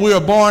man, but we were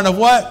born of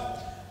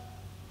what?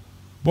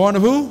 Born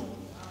of who?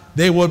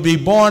 They would be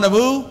born of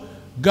who?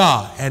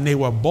 God. And they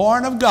were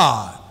born of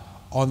God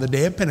on the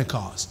day of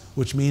Pentecost,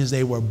 which means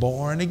they were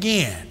born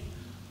again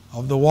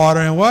of the water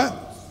and what?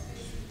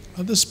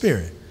 Of the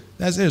Spirit.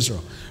 That's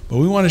Israel. But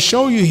we want to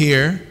show you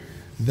here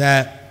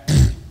that,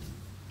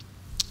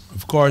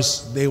 of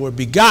course, they were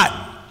begotten.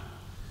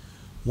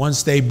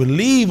 Once they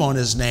believe on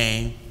his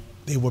name,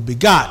 they were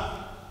begotten.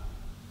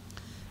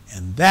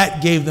 And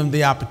that gave them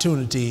the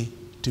opportunity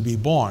to be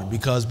born,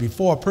 because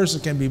before a person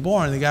can be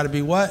born, they got to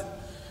be what?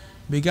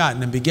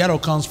 Begotten. And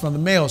begetto comes from the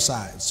male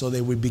side. So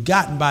they were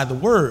begotten by the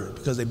word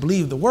because they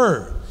believed the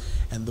word.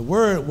 And the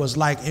word was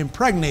like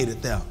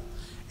impregnated them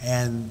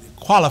and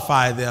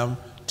qualified them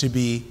to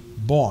be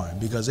born.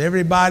 Because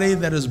everybody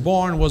that is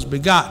born was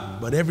begotten.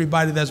 But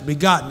everybody that's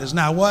begotten is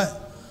not what?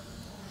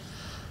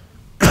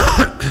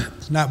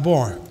 It's not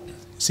born.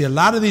 See, a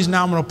lot of these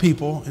nominal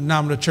people in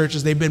nominal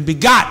churches, they've been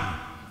begotten.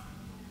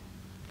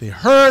 They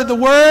heard the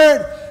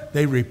word,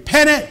 they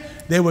repented,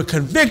 they were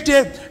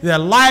convicted, their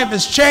life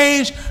has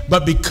changed,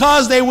 but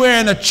because they were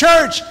in a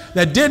church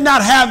that did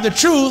not have the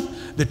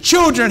truth, the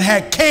children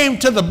had came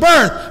to the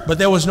birth, but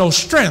there was no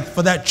strength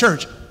for that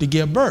church to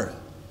give birth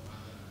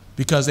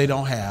because they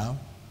don't have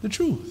the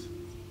truth.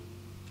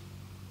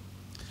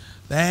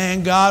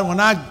 Thank God when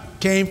I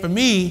came for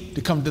me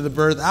to come to the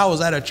birth, I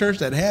was at a church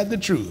that had the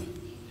truth.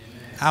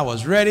 I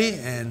was ready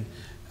and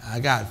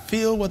I got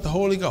filled with the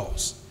Holy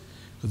Ghost.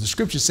 Because the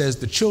scripture says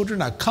the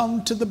children are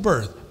come to the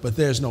birth, but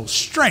there's no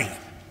strength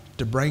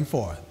to bring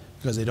forth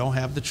because they don't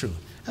have the truth.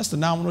 That's the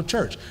nominal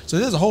church. So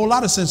there's a whole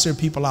lot of sincere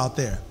people out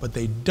there, but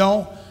they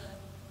don't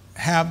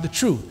have the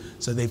truth.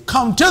 So they've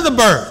come to the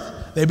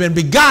birth. They've been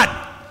begotten.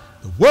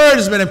 The word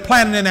has been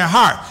implanted in their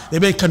heart. They've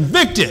been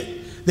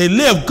convicted. They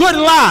live good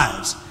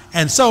lives.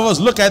 And some of us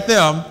look at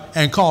them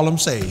and call them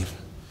saved.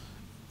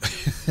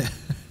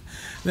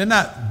 They're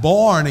not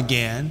born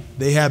again.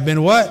 They have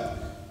been what?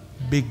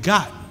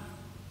 Begotten.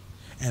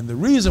 And the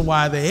reason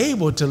why they're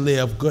able to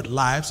live good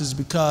lives is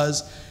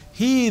because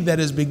he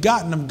that is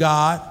begotten of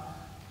God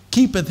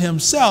keepeth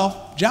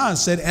himself, John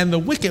said, and the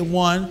wicked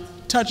one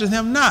toucheth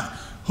him not.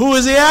 Who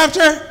is he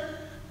after?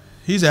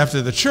 He's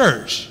after the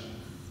church.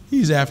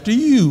 He's after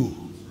you.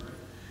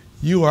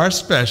 You are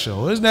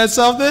special. Isn't that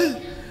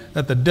something?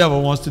 That the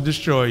devil wants to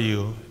destroy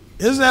you.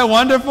 Isn't that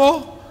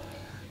wonderful?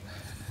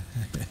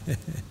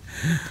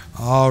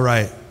 All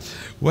right.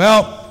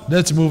 Well,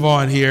 let's move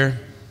on here.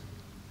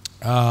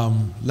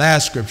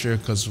 Last scripture,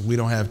 because we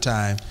don't have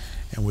time,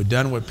 and we're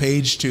done with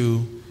page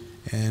 2,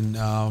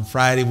 and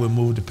Friday we'll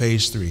move to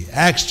page 3.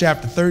 Acts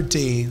chapter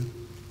 13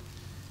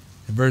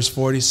 and verse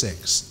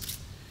 46.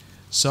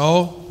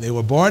 So they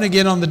were born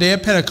again on the day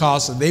of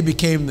Pentecost, and they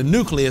became the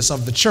nucleus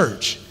of the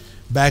church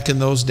back in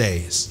those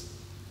days.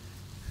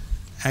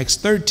 Acts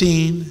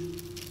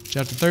 13,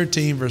 chapter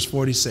 13, verse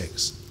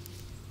 46.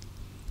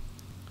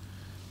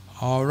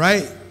 All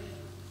right.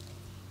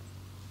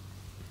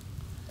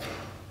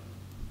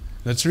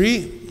 Let's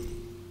read.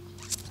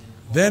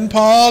 Then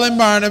Paul and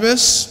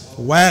Barnabas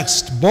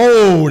waxed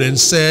bold and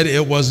said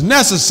it was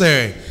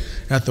necessary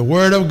that the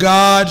word of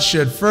God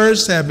should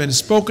first have been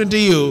spoken to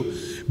you,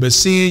 but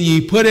seeing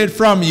ye put it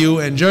from you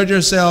and judge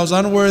yourselves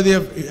unworthy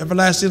of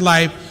everlasting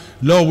life,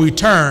 lo, we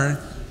turn.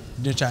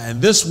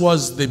 And this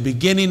was the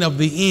beginning of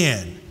the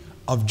end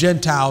of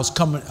Gentiles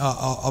coming,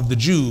 of the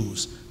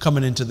Jews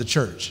coming into the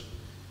church.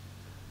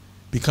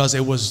 because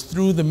it was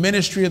through the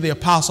ministry of the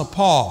Apostle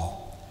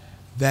Paul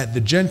that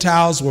the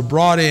Gentiles were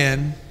brought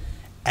in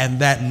and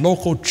that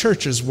local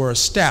churches were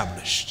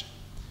established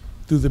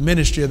through the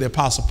ministry of the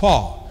Apostle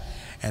Paul.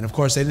 And of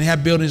course, they didn't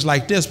have buildings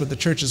like this, but the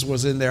churches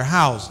was in their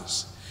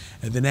houses.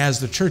 And then as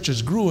the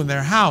churches grew in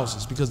their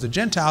houses, because the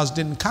Gentiles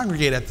didn't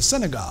congregate at the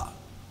synagogue.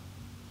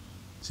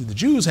 See, the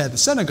Jews had the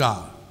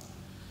synagogue.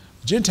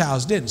 The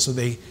Gentiles didn't, so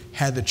they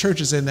had the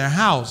churches in their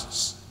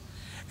houses.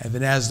 And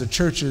then as the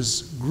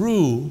churches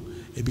grew,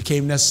 it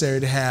became necessary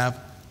to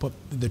put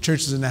the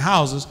churches in the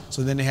houses,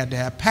 so then they had to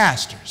have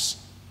pastors.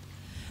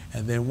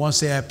 And then once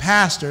they had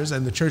pastors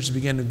and the churches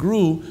began to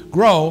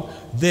grow,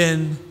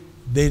 then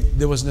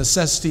there was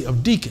necessity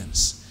of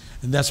deacons.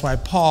 And that's why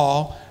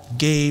Paul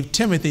gave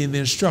Timothy the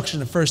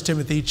instruction in 1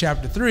 Timothy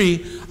chapter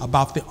 3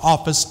 about the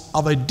office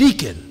of a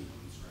deacon,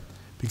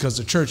 because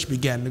the church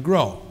began to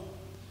grow.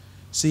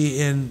 See,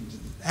 in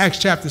Acts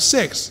chapter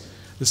 6,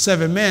 the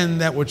 7 men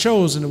that were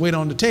chosen to wait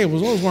on the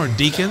tables, those weren't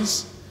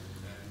deacons.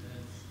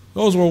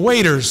 Those were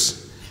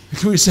waiters.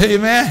 Can we say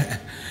amen?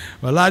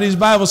 Well, a lot of these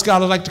Bible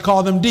scholars like to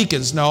call them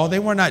deacons. No, they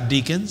were not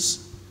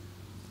deacons.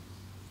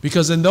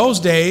 Because in those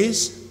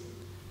days,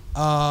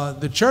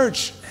 the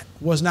church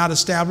was not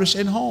established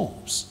in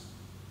homes.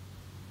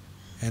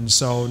 And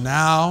so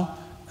now,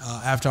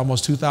 after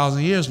almost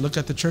 2,000 years, look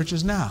at the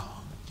churches now.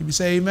 Can we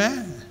say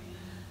amen?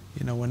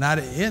 You know, we're not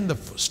in the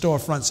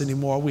storefronts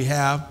anymore. We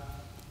have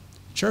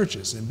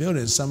churches and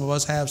buildings. Some of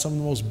us have some of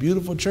the most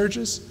beautiful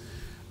churches.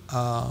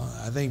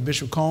 I think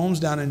Bishop Combs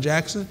down in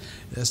Jackson,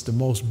 that's the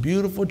most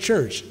beautiful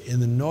church in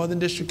the Northern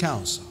District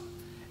Council.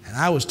 And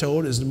I was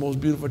told it's the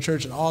most beautiful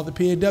church in all the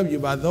PAW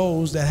by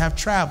those that have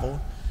traveled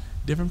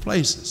different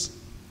places.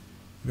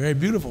 Very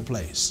beautiful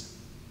place.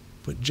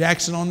 Put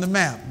Jackson on the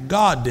map.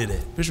 God did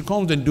it. Bishop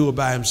Combs didn't do it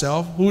by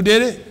himself. Who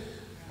did it?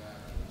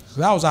 'Cause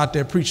I was out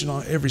there preaching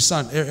on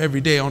every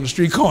day on the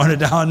street corner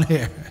down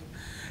there.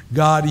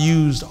 God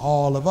used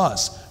all of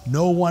us.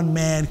 No one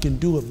man can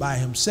do it by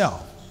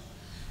himself.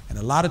 And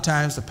a lot of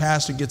times the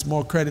pastor gets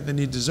more credit than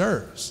he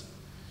deserves.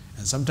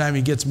 And sometimes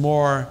he gets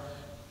more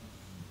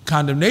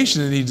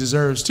condemnation than he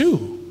deserves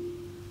too.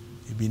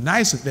 It'd be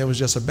nice if there was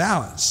just a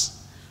balance.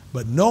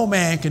 But no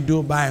man can do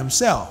it by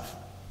himself.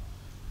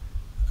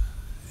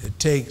 It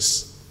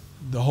takes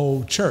the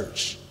whole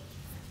church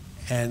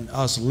and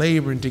us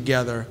laboring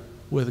together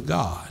with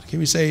God. Can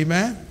we say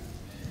amen?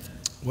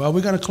 Well,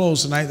 we're going to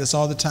close tonight. That's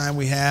all the time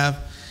we have.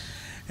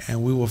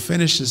 And we will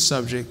finish this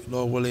subject,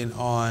 Lord willing,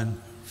 on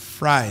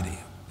Friday.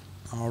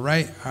 All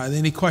right? Are there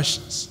any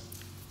questions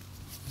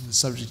on the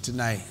subject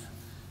tonight?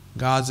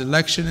 God's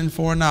election and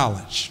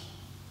foreknowledge.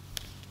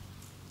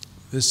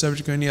 This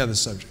subject or any other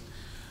subject?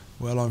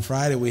 Well, on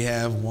Friday we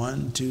have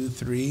 1, 2,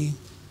 3,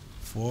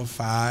 4,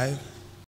 5,